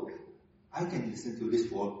 I can listen to this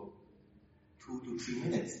for 2 to 3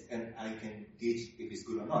 minutes and I can gauge if it's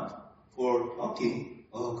good or not. For talking,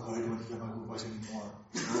 God, I don't want to hear my own voice anymore.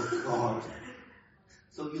 Oh God.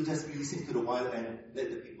 So you just be listening to the while and let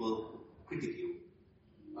the people critique you.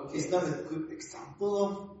 Okay. It's not a good example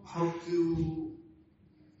of how to...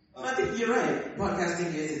 I think you're right.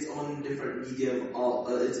 Podcasting is its own different medium,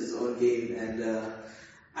 it's its own game, and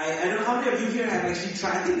I don't know how many of you here have actually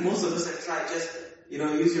tried. I think most of us have tried just,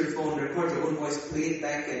 use your phone, record your own voice, play it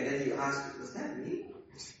back, and then you ask, was that me?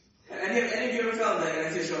 Any of you ever felt like,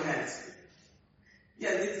 I can show of hands?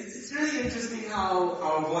 Yeah, it's really interesting how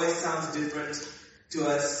our voice sounds different to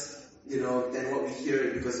us, than what we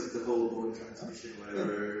hear because of the whole bone transmission,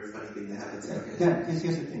 whatever funny thing that happens. Yeah,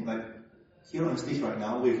 here's the thing, like, here on stage right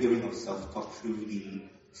now, we're hearing ourselves talk through the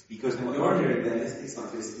speakers. And you are hearing that, it's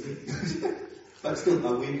not basically. But still,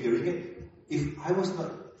 we're hearing it. If I was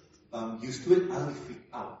not used to it, I'll be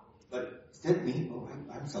freaked out. Like, is that me?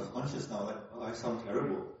 I'm self-conscious now. Like, I sound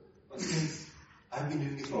terrible. But since I've been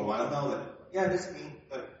doing this for a while now, like, yeah, that's me.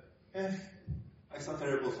 But, I sound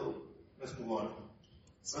terrible, so let's move on.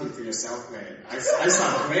 Speak for yourself, man. I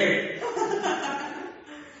sound great.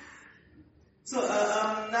 So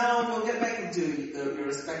now we'll get back into your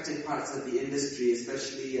respective parts of the industry,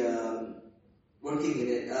 especially working in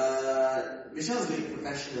it. Michelle's doing it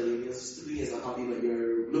professionally. You're just doing it as a hobby, but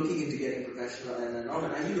you're looking into getting professional. And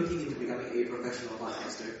Norman, are you looking into becoming a professional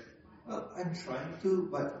podcaster? Well, I'm trying to,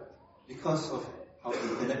 but because of how the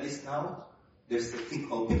internet is now, there's a thing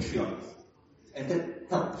called Patreon. And that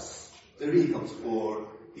helps. It really helps for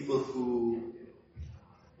people who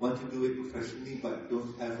want to do it professionally but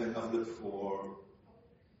don't have an outlet for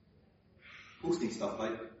posting stuff.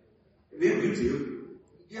 Like, we have YouTube.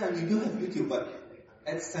 Yeah, you do have YouTube, but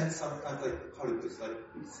AdSense sometimes, like, how do you put it? Like,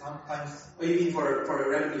 sometimes... Oh, you mean for a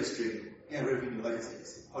revenue stream? Yeah, revenue, like,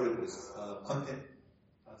 how do you put it? Content...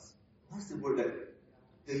 what's the word that...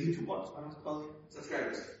 The YouTube bots, what was it called?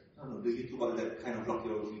 Subscribers. No, the YouTube bot that kind of block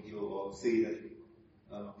your video or say that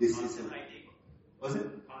this is a... ID. Was it?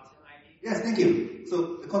 Content ID. Yes, thank you.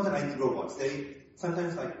 So, the content ID robots, they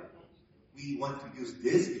sometimes, like, we want to use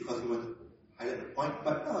this because we want to highlight the point,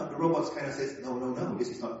 but the robots kind of says, no, this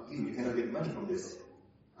is not you cannot get money from this.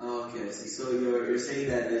 Okay, I see. So you're saying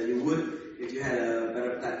that you would, if you had a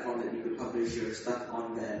better platform, that you could publish your stuff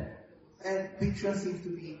on there. And Patreon seems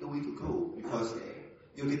to be the way to go because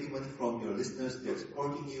you're getting money from your listeners, they're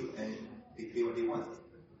supporting you, and they pay what they want.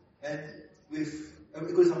 And with a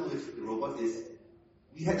good example with the robot is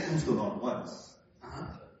we had Tombstone on once,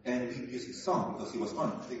 and we used his song because he was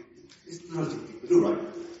on. It's logically true, right?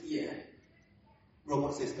 Yeah.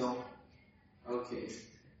 Robot says no. Okay.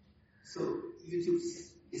 So YouTube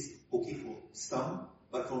is okay for some,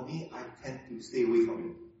 but for me, I tend to stay away from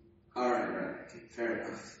it. Alright, okay, fair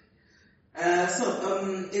enough.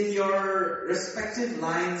 In your respective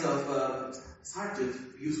lines of, it's hard to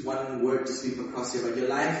use one word to sweep across here, but your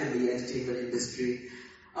life in the entertainment industry,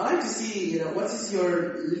 I'd like to see, what is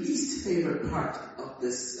your least favorite part of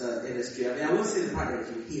this industry? I mean, I won't say the part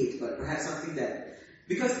that you hate, but perhaps something that,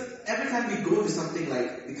 because every time we go to something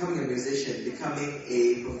like becoming a musician, becoming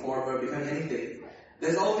a performer, becoming anything,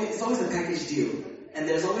 it's always a package deal, and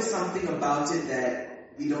there's always something about it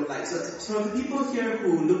that we don't like. So for the people here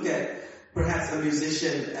who look at perhaps a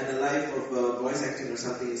musician and a life of voice acting or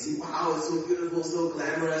something and see, wow, it's so beautiful, so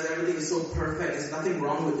glamorous, everything is so perfect, there's nothing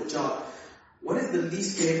wrong with the job. What is the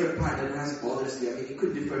least favorite part that perhaps bothers you? I mean, it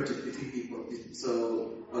could differ between people.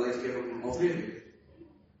 So I'd like to hear from all three of you.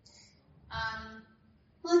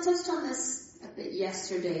 Well, I touched on this a bit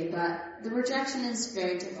yesterday, but the rejection is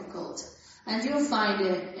very difficult. And you'll find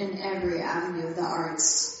it in every avenue of the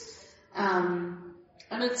arts. And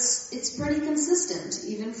it's pretty consistent,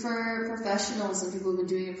 even for professionals and people who've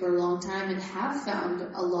been doing it for a long time and have found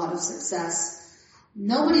a lot of success.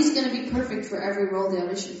 Nobody's going to be perfect for every role they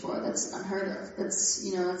audition for. That's unheard of. That's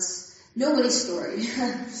nobody's story.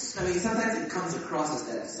 I mean, sometimes it comes across as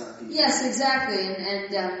that to some people. Yes, exactly.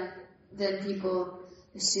 And then people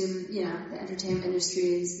assume, the entertainment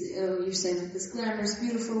industry is, you're saying like this glamorous,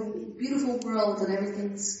 beautiful world and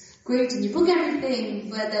everything's great and you book everything,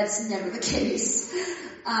 but that's never the case.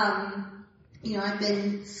 I've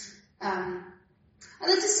been, I'd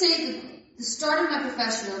like to say that the start of my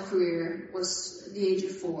professional career was the age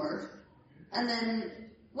of 4. And then,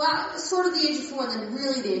 sort of the age of 4 and then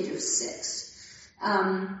really the age of 6. So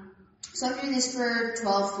I'm doing this for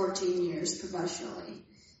 12, 14 years professionally,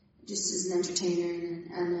 just as an entertainer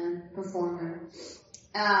and a performer.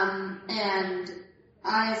 And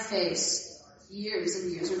I've faced years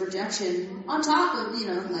and years of rejection on top of,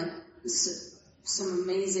 some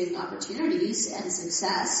amazing opportunities and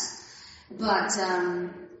success. But,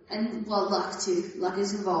 luck too. Luck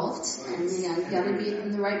is involved. And, you gotta be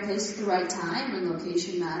in the right place at the right time, and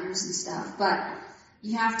location matters and stuff. But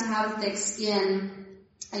you have to have a thick skin,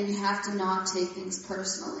 and you have to not take things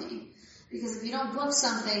personally. Because if you don't book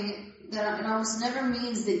something, that it almost never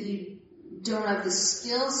means that you don't have the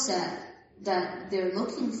skill set that they're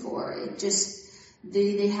looking for. It just,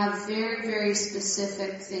 they have very, very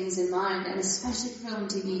specific things in mind, and especially for film and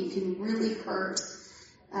TV, it can really hurt,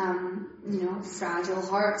 fragile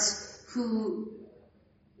hearts who,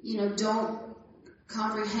 don't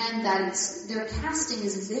comprehend that their casting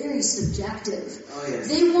is very subjective. Oh, yes.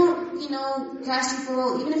 They won't, cast you for a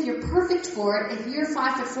role, even if you're perfect for it. If you're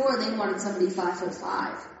 5'4", they wanted somebody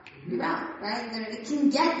 5'5". You're out, right? It can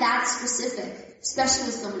get that specific, especially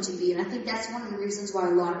with film and TV. And I think that's one of the reasons why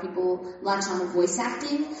a lot of people latch on to voice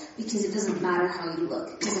acting, because it doesn't matter how you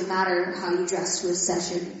look. It doesn't matter how you dress to a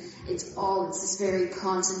session. It's this very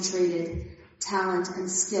concentrated talent and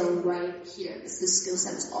skill right here. The skill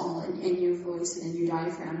set is all in your voice and in your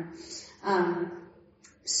diaphragm.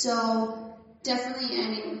 So definitely,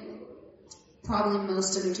 probably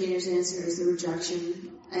most entertainers' answer is the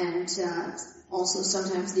rejection, and also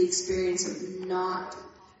sometimes the experience of not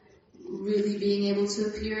really being able to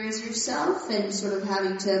appear as yourself and sort of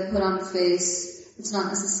having to put on a face that's not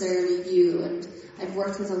necessarily you. And I've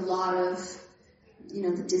worked with a lot of,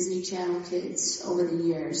 the Disney Channel kids over the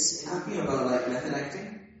years. Talking about like method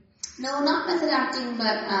acting? No, not method acting,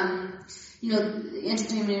 but the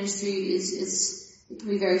entertainment industry it can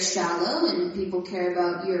be very shallow, and people care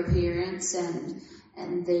about your appearance, and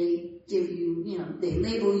they give you, they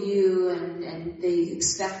label you, and they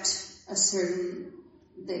expect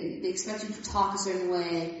they expect you to talk a certain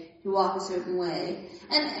way, to walk a certain way.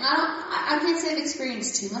 And I can't say I've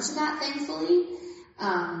experienced too much of that, thankfully,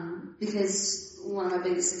 because one of my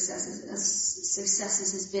biggest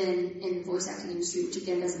successes has been in the voice acting industry, which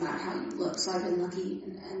again doesn't matter how you look. So I've been lucky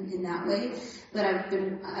in that way. But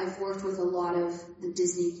I've worked with a lot of the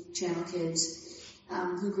Disney Channel kids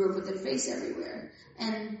who grew up with their face everywhere,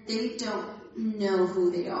 and they don't know who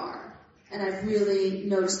they are. And I've really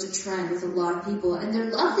noticed a trend with a lot of people, and they're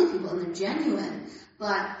lovely people and they're genuine,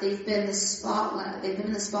 but they've been in the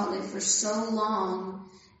spotlight for so long.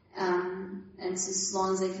 And as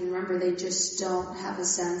long as they can remember, they just don't have a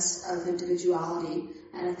sense of individuality.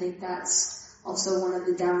 And I think that's also one of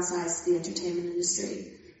the downsides to the entertainment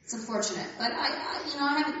industry. It's unfortunate, but I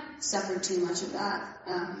haven't suffered too much of that,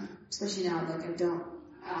 especially now. Like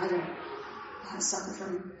I don't have suffered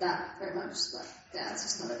from that very much. But yeah, it's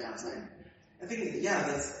just another downside. I think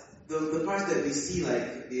that's the part that we see,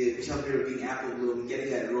 like the Michelle Creber being Apple Bloom,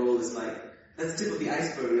 getting that role is like that's the tip of the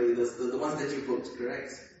iceberg, really. The ones that you booked,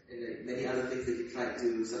 correct? And many other things that you tried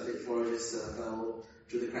to submit for just fell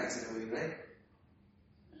through the cracks in a way, right?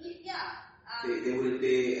 Yeah.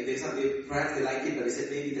 Perhaps they liked it, but they said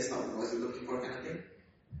maybe that's not what you're looking for, kind of thing.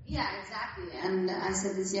 Yeah, exactly. And I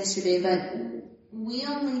said this yesterday, but we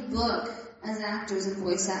only book, as actors and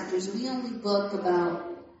voice actors, we only book about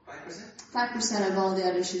 5% of all the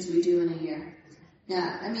auditions we do in a year.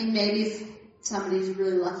 Yeah, I mean, maybe if somebody's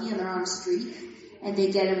really lucky and they're on a streak, and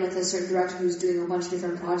they get in with a certain director who's doing a bunch of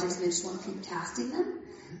different projects and they just want to keep casting them.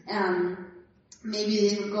 Maybe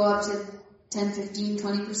they would go up to 10, 15,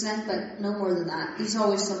 20%, but no more than that. There's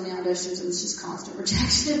always so many auditions and it's just constant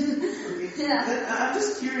rejection. Okay. Yeah. But I'm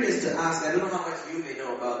just curious to ask, I don't know how much you may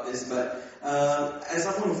know about this, but as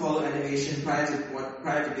someone who followed animation prior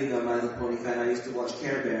to being a My Little Pony fan, I used to watch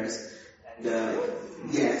Care Bears. And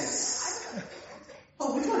yes.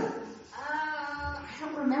 Oh, which one? I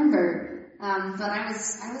don't remember. But I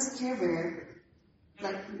was a Care Bear,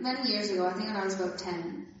 like, many years ago, I think when I was about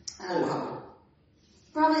 10. Oh, wow.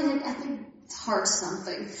 Probably, I think, Heart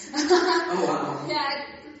something. Oh, wow. Yeah,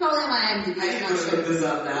 probably on my IMDb. I need to look this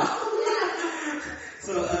up now. Yeah.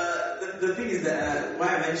 So, the thing is that, why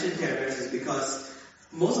I mentioned Care Bears is because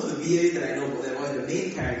most of the VAs that I know that were the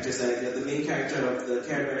main characters, the main character of the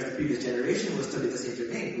Care Bears the previous generation was Tabitha St.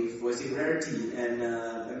 Germain, who's voicing Rarity, and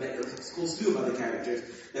I met schools too of other characters.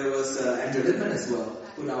 There was Andrew Lippman as well,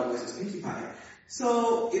 who now voices Pinkie Pie.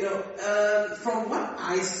 So, from what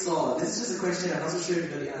I saw, this is just a question, I'm not so sure if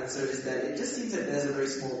you know the answer, is that it just seems that there's a very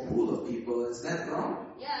small pool of people. Is that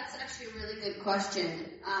wrong? Yeah, it's actually a really good question.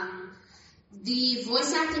 The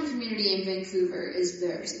voice acting community in Vancouver is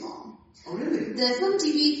very small. Oh, really? The film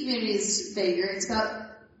TV community is bigger. It's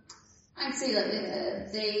about, I'd say,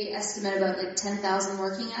 they estimate about 10,000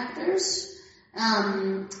 working actors.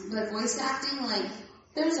 But voice acting,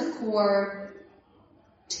 there's a core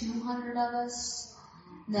 200 of us.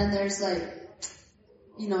 And then there's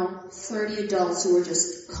 30 adults who are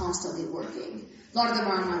just constantly working. A lot of them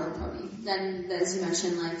are on My Little Pony. Then, as you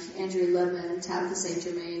mentioned, Andrew Lemon and Tabitha St.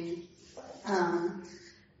 Germain.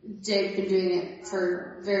 They've been doing it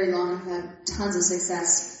for very long and have had tons of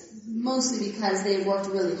success, mostly because they've worked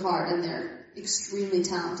really hard and they're extremely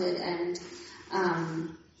talented and,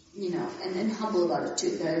 and humble about it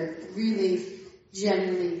too. They're really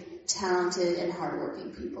genuinely talented and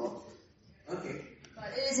hardworking people. Okay.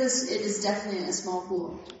 But it is definitely a small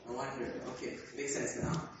pool. I wonder. Okay, makes sense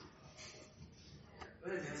now.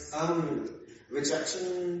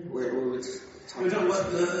 Rejection. Where would what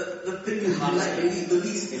the thing you like the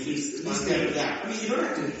least thing. Yeah. I mean, you don't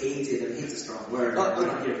have to hate it. And hate's a strong word. We're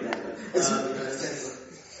not here for that.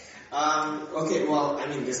 But okay. Well, I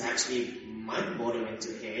mean, this actually might border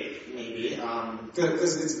into hate, maybe,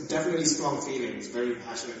 because it's definitely strong feelings, very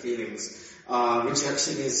passionate feelings.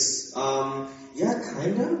 Rejection is,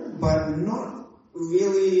 kinda, but not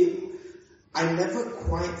really. I never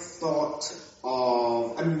quite thought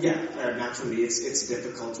of, naturally it's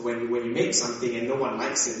difficult when you make something and no one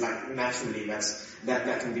likes it, naturally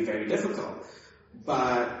that can be very difficult.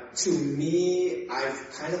 But to me,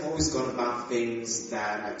 I've kind of always gone about things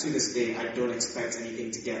that, to this day, I don't expect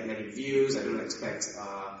anything to get many views. I don't expect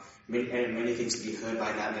many things to be heard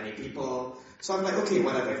by that many people. So I'm like, okay,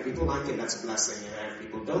 whatever. If people like it, that's a blessing. And if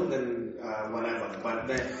people don't, then whatever. But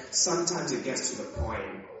then sometimes it gets to the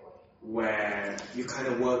point where you kind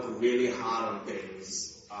of work really hard on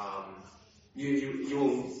things.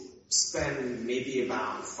 You'll spend maybe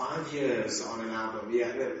about 5 years on an album.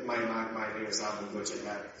 Yeah, my latest album, go check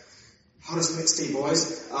that. Hottest Mixtape,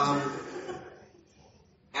 boys.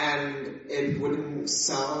 And it wouldn't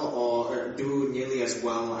sell or do nearly as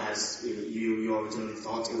well as you originally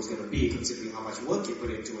thought it was going to be, considering how much work you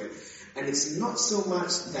put into it. And it's not so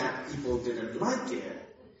much that people didn't like it.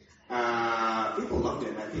 People loved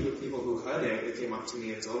it. Like people who heard it, they came up to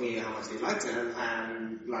me and told me how much they liked it,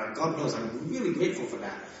 and like God knows, I'm really grateful for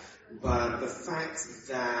that. But the fact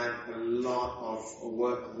that a lot of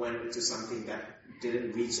work went into something that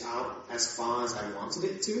didn't reach out as far as I wanted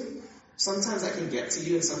it to, sometimes that can get to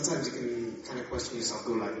you, and sometimes you can kind of question yourself,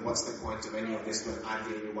 go like, what's the point of any of this when I'm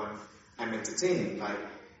the only one I'm entertaining? Like,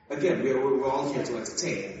 again, we're all here to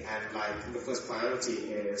entertain, and like the first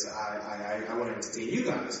priority is I want to entertain you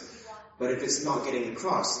guys. But if it's not getting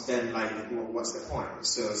across, then like, what's the point?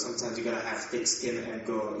 So sometimes you gotta have thick skin and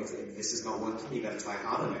go, if this is not working, you gotta try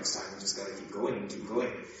harder next time. You just gotta keep going and keep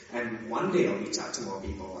going. And one day I'll reach out to more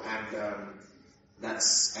people, and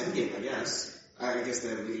that's endgame, I guess. I guess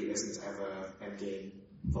there really isn't ever endgame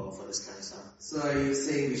for this kind of stuff. So are you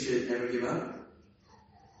saying we should never give up?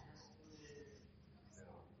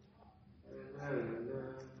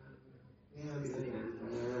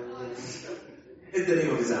 It's the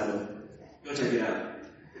name of his album. Go check it out.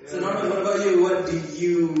 So Norman, what about you? What do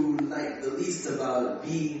you like the least about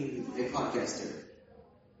being a podcaster?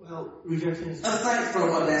 Well, rejection is... Aside from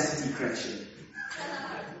Audacity crashing.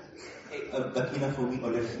 Lucky enough for me,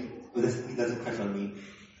 Audacity doesn't crash on me.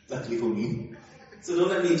 Luckily for me. So don't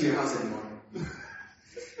let me into your house anymore.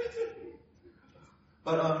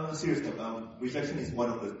 But on a serious note, rejection is one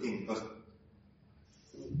of the things, because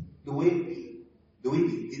the way we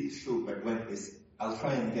did the show back when is I'll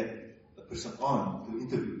try and get a person on to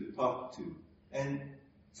interview, to talk to. And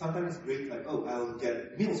sometimes it's great, like, oh, I'll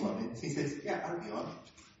get Mills on, and he says, yeah, I'll be on.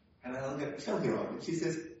 And I'll get Michelle here on, and she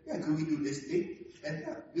says, yeah, could we do this thing? And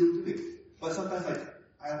yeah, we'll do it. But sometimes, like,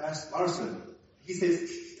 I'll ask Larson, he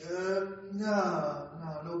says,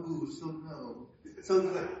 no booze, so no. So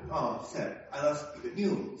it's like, oh, sad. I'll ask Peter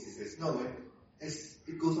New, he says, no, and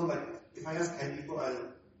it goes on like, if I ask 10 people,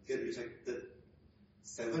 I'll get rejected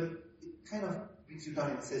 7. It kind of brings you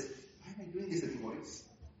down and says, why am I doing this anymore? It's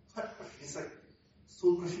heart-crushing. It's like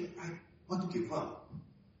soul-crushing. I want to give up.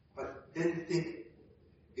 But then think,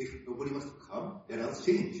 if nobody wants to come, then I'll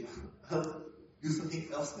change. I'll do something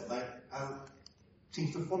else then. Like, I'll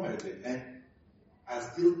change the format of it. And I'll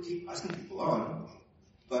still keep asking people on,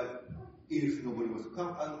 but if nobody wants to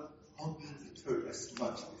come, I won't be deterred as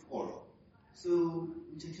much before. So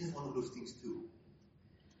rejection is one of those things too.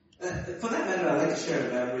 For that matter, I'd like to share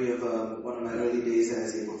a memory of one of my early days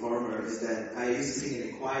as a performer, is that I used to sing in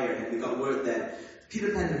a choir, and we got word that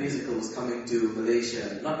Peter Pan the Musical was coming to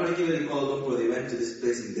Malaysia, not particularly Kuala Lumpur. They went to this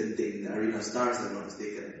place in Genting, the Arena Stars, if I'm not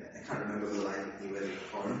mistaken. I can't remember the line where they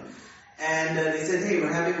performed. And they said, hey,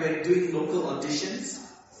 we're doing local auditions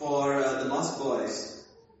for the Lost Boys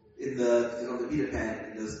on the Peter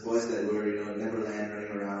Pan, those boys that were, in Neverland,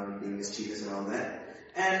 running around, being mischievous and all that.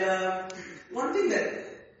 And one thing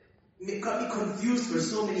that got me confused for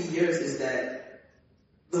so many years is that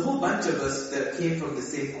the whole bunch of us that came from the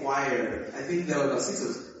same choir, I think there were about 6 of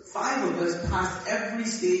us, 5 of us passed every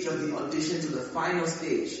stage of the audition to the final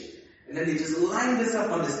stage. And then they just lined us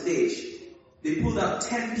up on the stage. They pulled out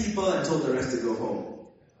 10 people and told the rest to go home.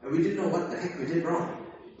 And we didn't know what the heck we did wrong.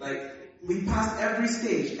 Like, we passed every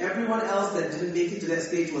stage. Everyone else that didn't make it to that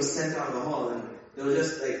stage was sent out of the hall. And there were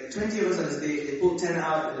just like 20 of us on the stage. They pulled 10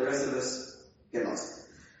 out and the rest of us get lost.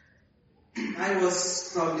 I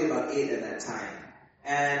was probably about 8 at that time.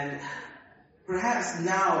 And perhaps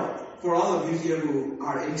now, for all of you here who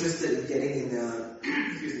are interested in getting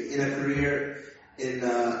in a career in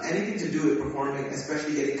anything to do with performing,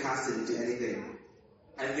 especially getting casted into anything,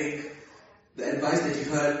 I think the advice that you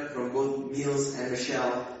heard from both Niels and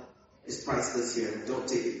Michelle is priceless here. Don't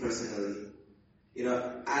take it personally.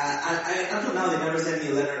 I until now they never sent me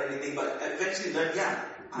a letter or anything, but eventually learned,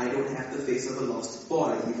 I don't have the face of a lost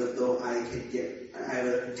boy, even though I have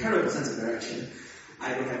a terrible sense of direction.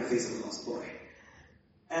 I don't have the face of a lost boy.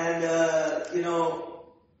 And,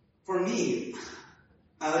 for me,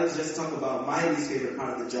 I like to just talk about my least favorite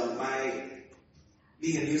part of the job.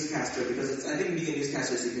 being a newscaster, because I think being a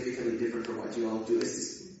newscaster is significantly different from what you all do.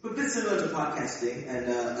 It's a bit similar to podcasting, and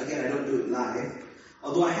again, I don't do it live.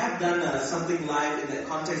 Although I have done something live in that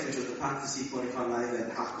context, which was the Path to Sea PonyCon Live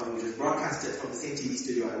at HalfCon, which was broadcasted from the same TV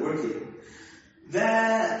studio I work in. The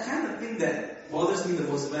kind of thing that bothers me the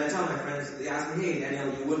most, when I tell my friends, they ask me, hey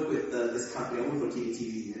Daniel, you work with this company, I work for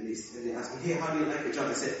KBTV, and they ask me, hey, how do you like your job?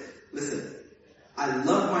 I said, listen, I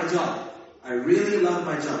love my job. I really love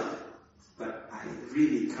my job. But I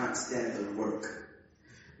really can't stand the work.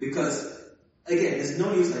 Because, again, there's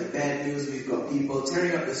no news like bad news. We've got people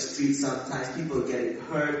tearing up the streets sometimes, people getting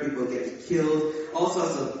hurt, people getting killed, all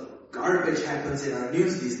sorts of garbage happens in our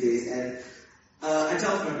news these days. And I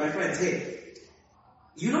tell my friends, hey,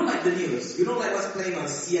 you don't like the news, you don't like what's playing on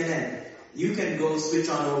CNN, you can go switch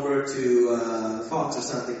on over to Fox or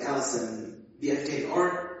something else and be entertained,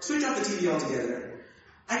 or switch off the TV altogether.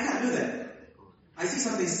 I can't do that. I see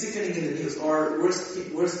something sickening in the news, or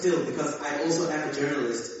worse still, because I also am a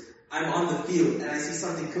journalist, I'm on the field and I see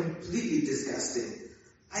something completely disgusting.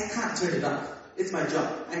 I can't turn it off. It's my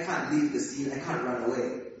job. I can't leave the scene. I can't run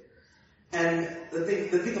away. And the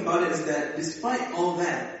thing about it is that despite all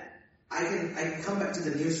that, I can come back to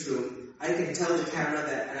the newsroom. I can tell the camera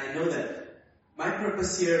that, and I know that my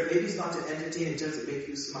purpose here maybe is not to entertain in terms of make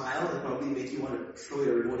you smile and probably make you want to throw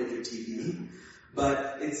your remote at your TV,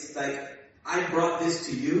 but it's like I brought this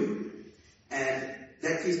to you, and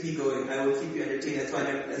that keeps me going. I will keep you entertained.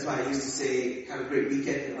 That's why I used to say, have a great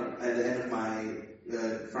weekend at the end of my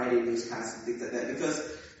Friday newscast and things like that.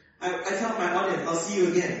 Because I tell my audience, I'll see you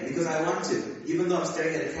again, because I want to. Even though I'm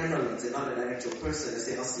staring at a camera lens and not an actual person, I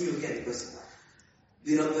say, I'll see you again, because,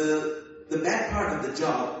 the bad part of the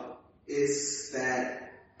job is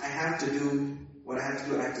that I have to do what I have to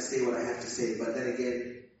do. I have to say what I have to say. But then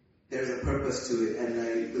again, there's a purpose to it,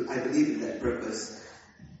 and I believe in that purpose.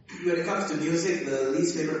 When it comes to music, the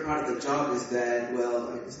least favorite part of the job is that, well,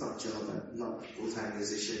 I mean, it's not a job, I'm not a full-time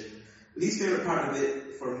musician. The least favorite part of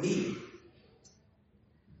it, for me,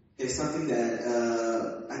 is something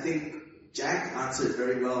that I think Jack answered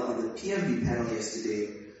very well on the PMB panel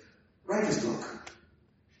yesterday. Writer's block.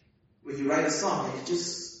 When you write a song and you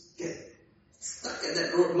just get stuck at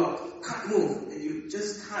that roadblock, can't move, and you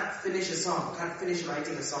just can't finish a song, can't finish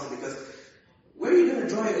writing a song, because where are you going to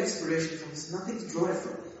draw your inspiration from? There's nothing to draw it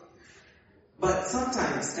from. But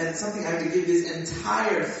sometimes, and something I have to give this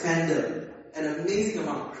entire fandom an amazing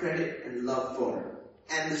amount of credit and love for,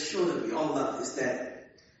 and the show that we all love, is that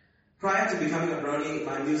prior to becoming a brownie,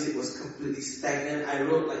 my music was completely stagnant. I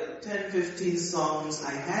wrote like 10, 15 songs.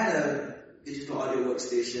 I had a digital audio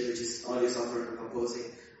workstation, which is audio software for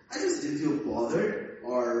composing. I just didn't feel bothered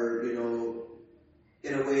or,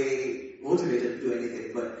 in a way motivated to do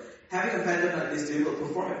anything. But having a fandom like this to be able to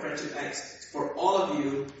perform at Friendship X for all of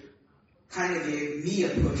you kind of gave me a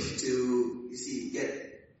push to,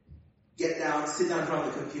 get down, sit down in front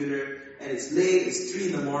of the computer, and it's late, it's 3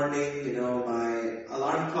 in the morning, my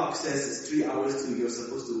alarm clock says it's 3 hours till you're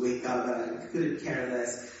supposed to wake up, and I couldn't care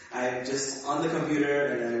less. I'm just on the computer,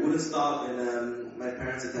 and I wouldn't stop, and my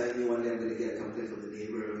parents are telling me one day I'm going to get a complaint from the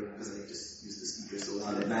neighbor because I just use the speaker so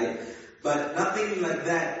loud at night. But nothing like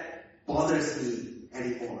that bothers me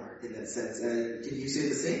anymore, in that sense. And can you say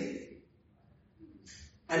the same?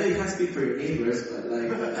 I know you can't speak for your neighbors, but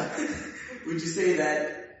would you say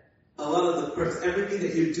that a lot of the perks, everything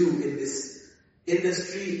that you do in this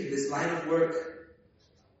industry, in this line of work,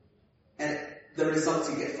 and the results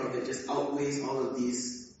you get from it just outweighs all of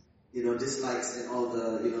these, dislikes and all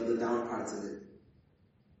the, the down parts of it?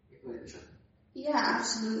 Go ahead, Sean. Yeah,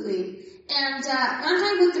 absolutely. And when I'm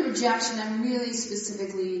talking about the rejection, I'm really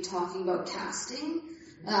specifically talking about casting.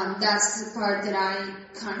 That's the part that I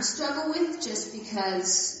kind of struggle with, just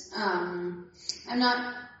because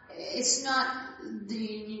it's not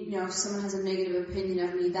if someone has a negative opinion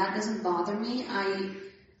of me, that doesn't bother me.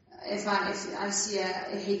 If I see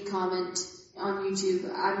a hate comment on YouTube,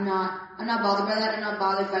 I'm not bothered by that. I'm not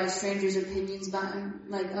bothered by strangers' opinions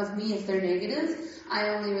of me if they're negative. I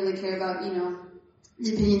only really care about,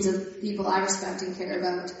 the opinions of people I respect and care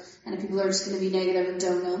about. And if people are just going to be negative and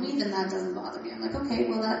don't know me, then that doesn't bother me. I'm like, okay,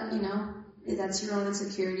 well if that's your own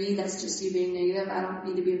insecurity, that's just you being negative. I don't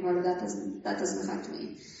need to be a part of that. That doesn't affect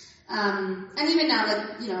me. And even now,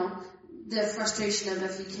 the frustration of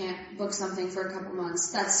if you can't book something for a couple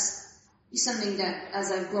months, that's something that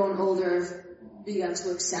as I've grown older, I've begun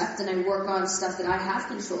to accept, and I work on stuff that I have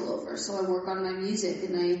control over. So I work on my music,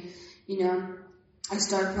 and I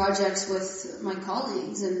start projects with my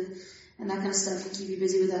colleagues and that kind of stuff can keep you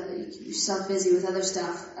busy with that. You keep yourself busy with other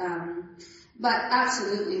stuff. But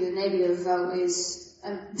absolutely, the negative outweighs,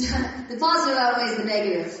 the positive outweighs the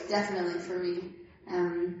negative, definitely for me.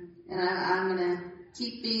 And I'm gonna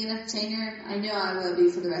keep being an entertainer. I know I will be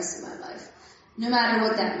for the rest of my life. No matter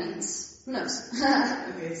what that means. Who knows?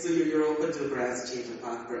 Okay, so you're open to perhaps change the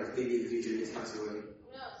path, perhaps maybe in the future it comes your way.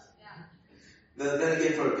 Who knows? Yeah. But then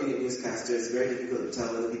again, for being a newscaster, it's very difficult to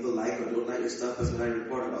tell whether people like or don't like your stuff, because when I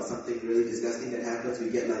report about something really disgusting that happens, we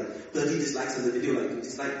get like 30 dislikes on the video. Like, do you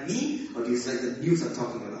dislike me, or do you dislike the news I'm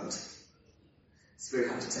talking about? It's very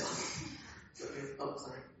hard to tell. Oh,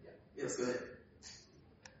 sorry. Yeah. Yes, go ahead.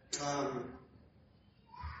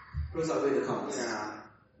 Pros outweigh the cons. Yeah.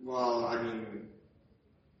 Well, I mean,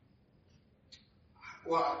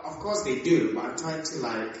 well, of course they do, but I'm trying to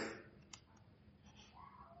like,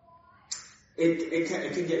 it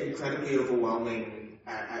can get incredibly overwhelming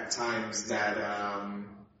at times that,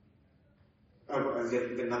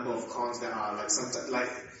 the number of cons that are like sometimes, like,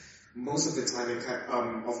 most of the time,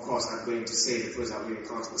 of course I'm going to say the pros outweigh the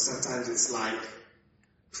cons, but sometimes it's like,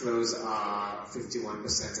 pros are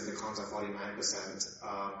 51% and the cons are 49%.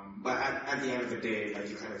 But at the end of the day, like,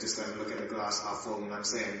 you kind of just gotta look at the glass half full, you know what I'm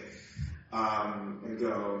saying? And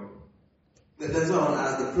go. That's what I want to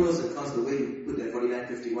ask. The pros and cons, the way you put that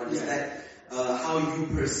 49-51, is that how you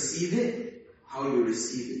perceive it, how you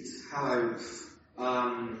receive it?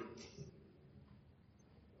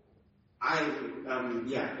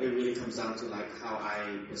 Yeah, it really comes down to like how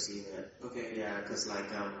I perceive it. Okay. Yeah, because like,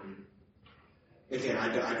 again,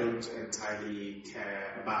 I don't entirely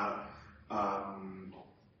care about, I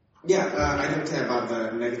don't care about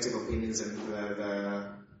the negative opinions and the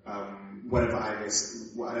whatever I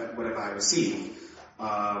receive, what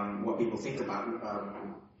people think about,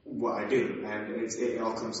 what I do, and it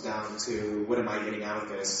all comes down to what am I getting out of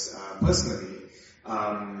this, personally.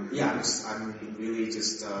 I'm really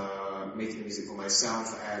just, making music for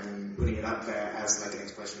myself and putting it up there as like an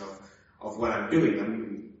expression of what I'm doing.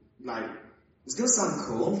 I'm like, it's gonna sound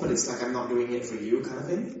cool, but it's like I'm not doing it for you kind of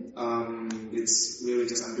thing. It's really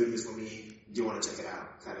just I'm doing this for me. Do you want to check it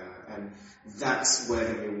out? Kind of, and that's where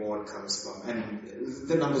the reward comes from. And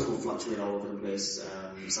the numbers will fluctuate all over the place.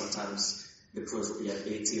 Sometimes the pros will be at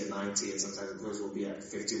 80 or 90, and sometimes the pros will be at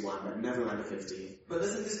 51, but never under 50. But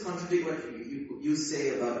doesn't this contradict what you say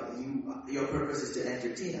about your purpose is to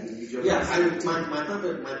entertain? I mean,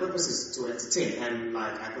 my purpose is to entertain, and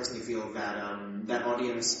like I personally feel that that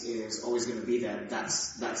audience is always going to be there.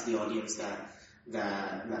 That's the audience that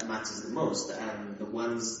matters the most, and the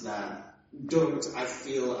ones that don't, I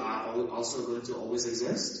feel, are also going to always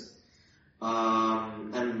exist.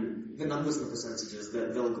 And the numbers and the percentages,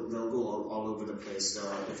 they'll go all over the place. So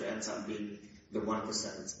if it ends up being the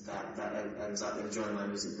 1% that ends up enjoying my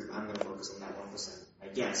music, then I'm going to focus on that 1%, I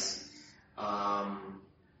guess.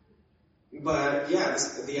 But yeah,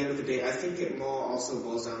 at the end of the day, I think it more also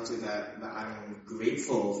boils down to that I'm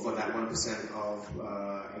grateful for that 1% of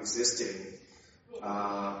existing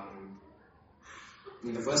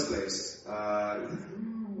in the first place. How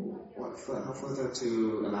further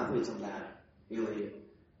to elaborate on that? Really,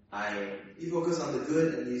 you focus on the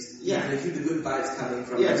good, and you keep the good vibes coming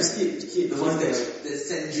from. Yeah, just keep the ones that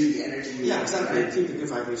send you the energy. Yeah, exactly. Right? Keep the good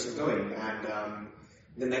vibration going, and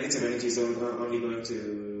the negative energy is only going to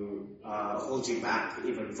hold you back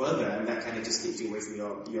even further, and that kind of just keeps you away from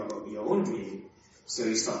your own dream. So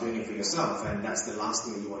you start doing it for yourself, and that's the last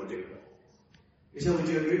thing that you want to do. Michelle, would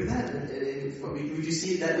you agree with that? Would you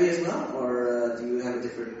see it that way as well, or do you have a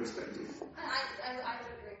different perspective? I would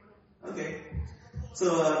agree. Okay.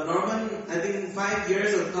 So, Norman, I think 5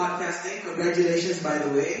 years of podcasting. Congratulations, by the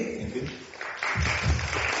way. Thank you.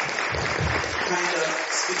 Kind of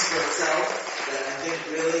speaks for itself. That I think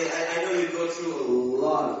really, I know you go through a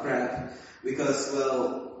lot of crap because,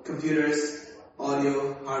 well, computers,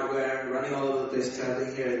 audio, hardware, running all over the place,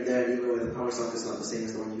 traveling here and there, even with the power socket is not the same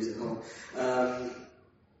as the one you use at home.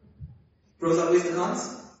 Pros outweigh the cons?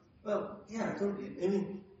 Well, yeah, totally. I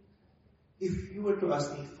mean, if you were to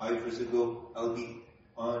ask me 5 years ago, I'll be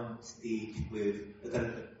on stage with a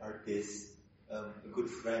talented artist, a good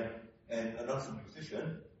friend, and an awesome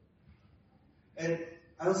musician. And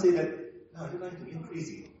I'll say that, no, you're lying to me, you're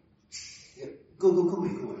crazy. Yeah, go away.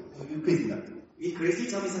 You're crazy now. Be crazy?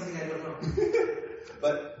 Tell me something I don't know.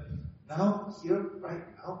 But now, here, right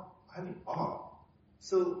now, I'm in awe.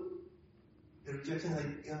 So, the rejection I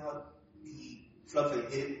got, the flubs I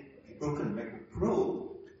hit, the broken MacBook Pro,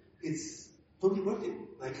 it's totally worth it.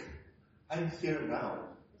 Like, I'm here now,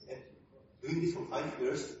 and doing this for 5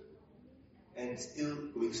 years, and still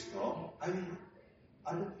going strong. I mean,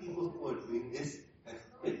 other people who are doing this have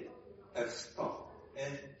quit, have stopped,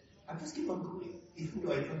 and I just keep on going, even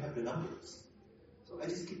though I don't have the numbers. So I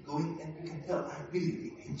just keep going, and you can tell I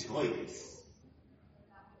really enjoy this.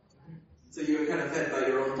 So you're kind of fed by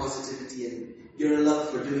your own positivity, and your love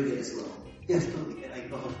for doing it as well. Yes, totally, and I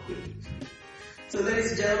know how to quit. So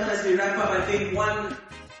ladies and gentlemen, as we wrap up, I think one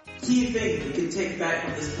key thing we can take back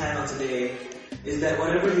from this panel today is that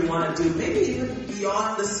whatever you want to do, maybe even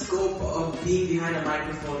beyond the scope of being behind a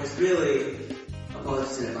microphone, is really,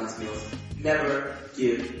 apologies in advance, Meals, never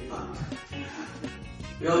give up.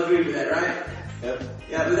 We all agree with that, right? Yep.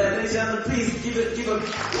 Yeah, with that, ladies and gentlemen, please give a warm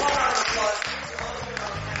round of applause.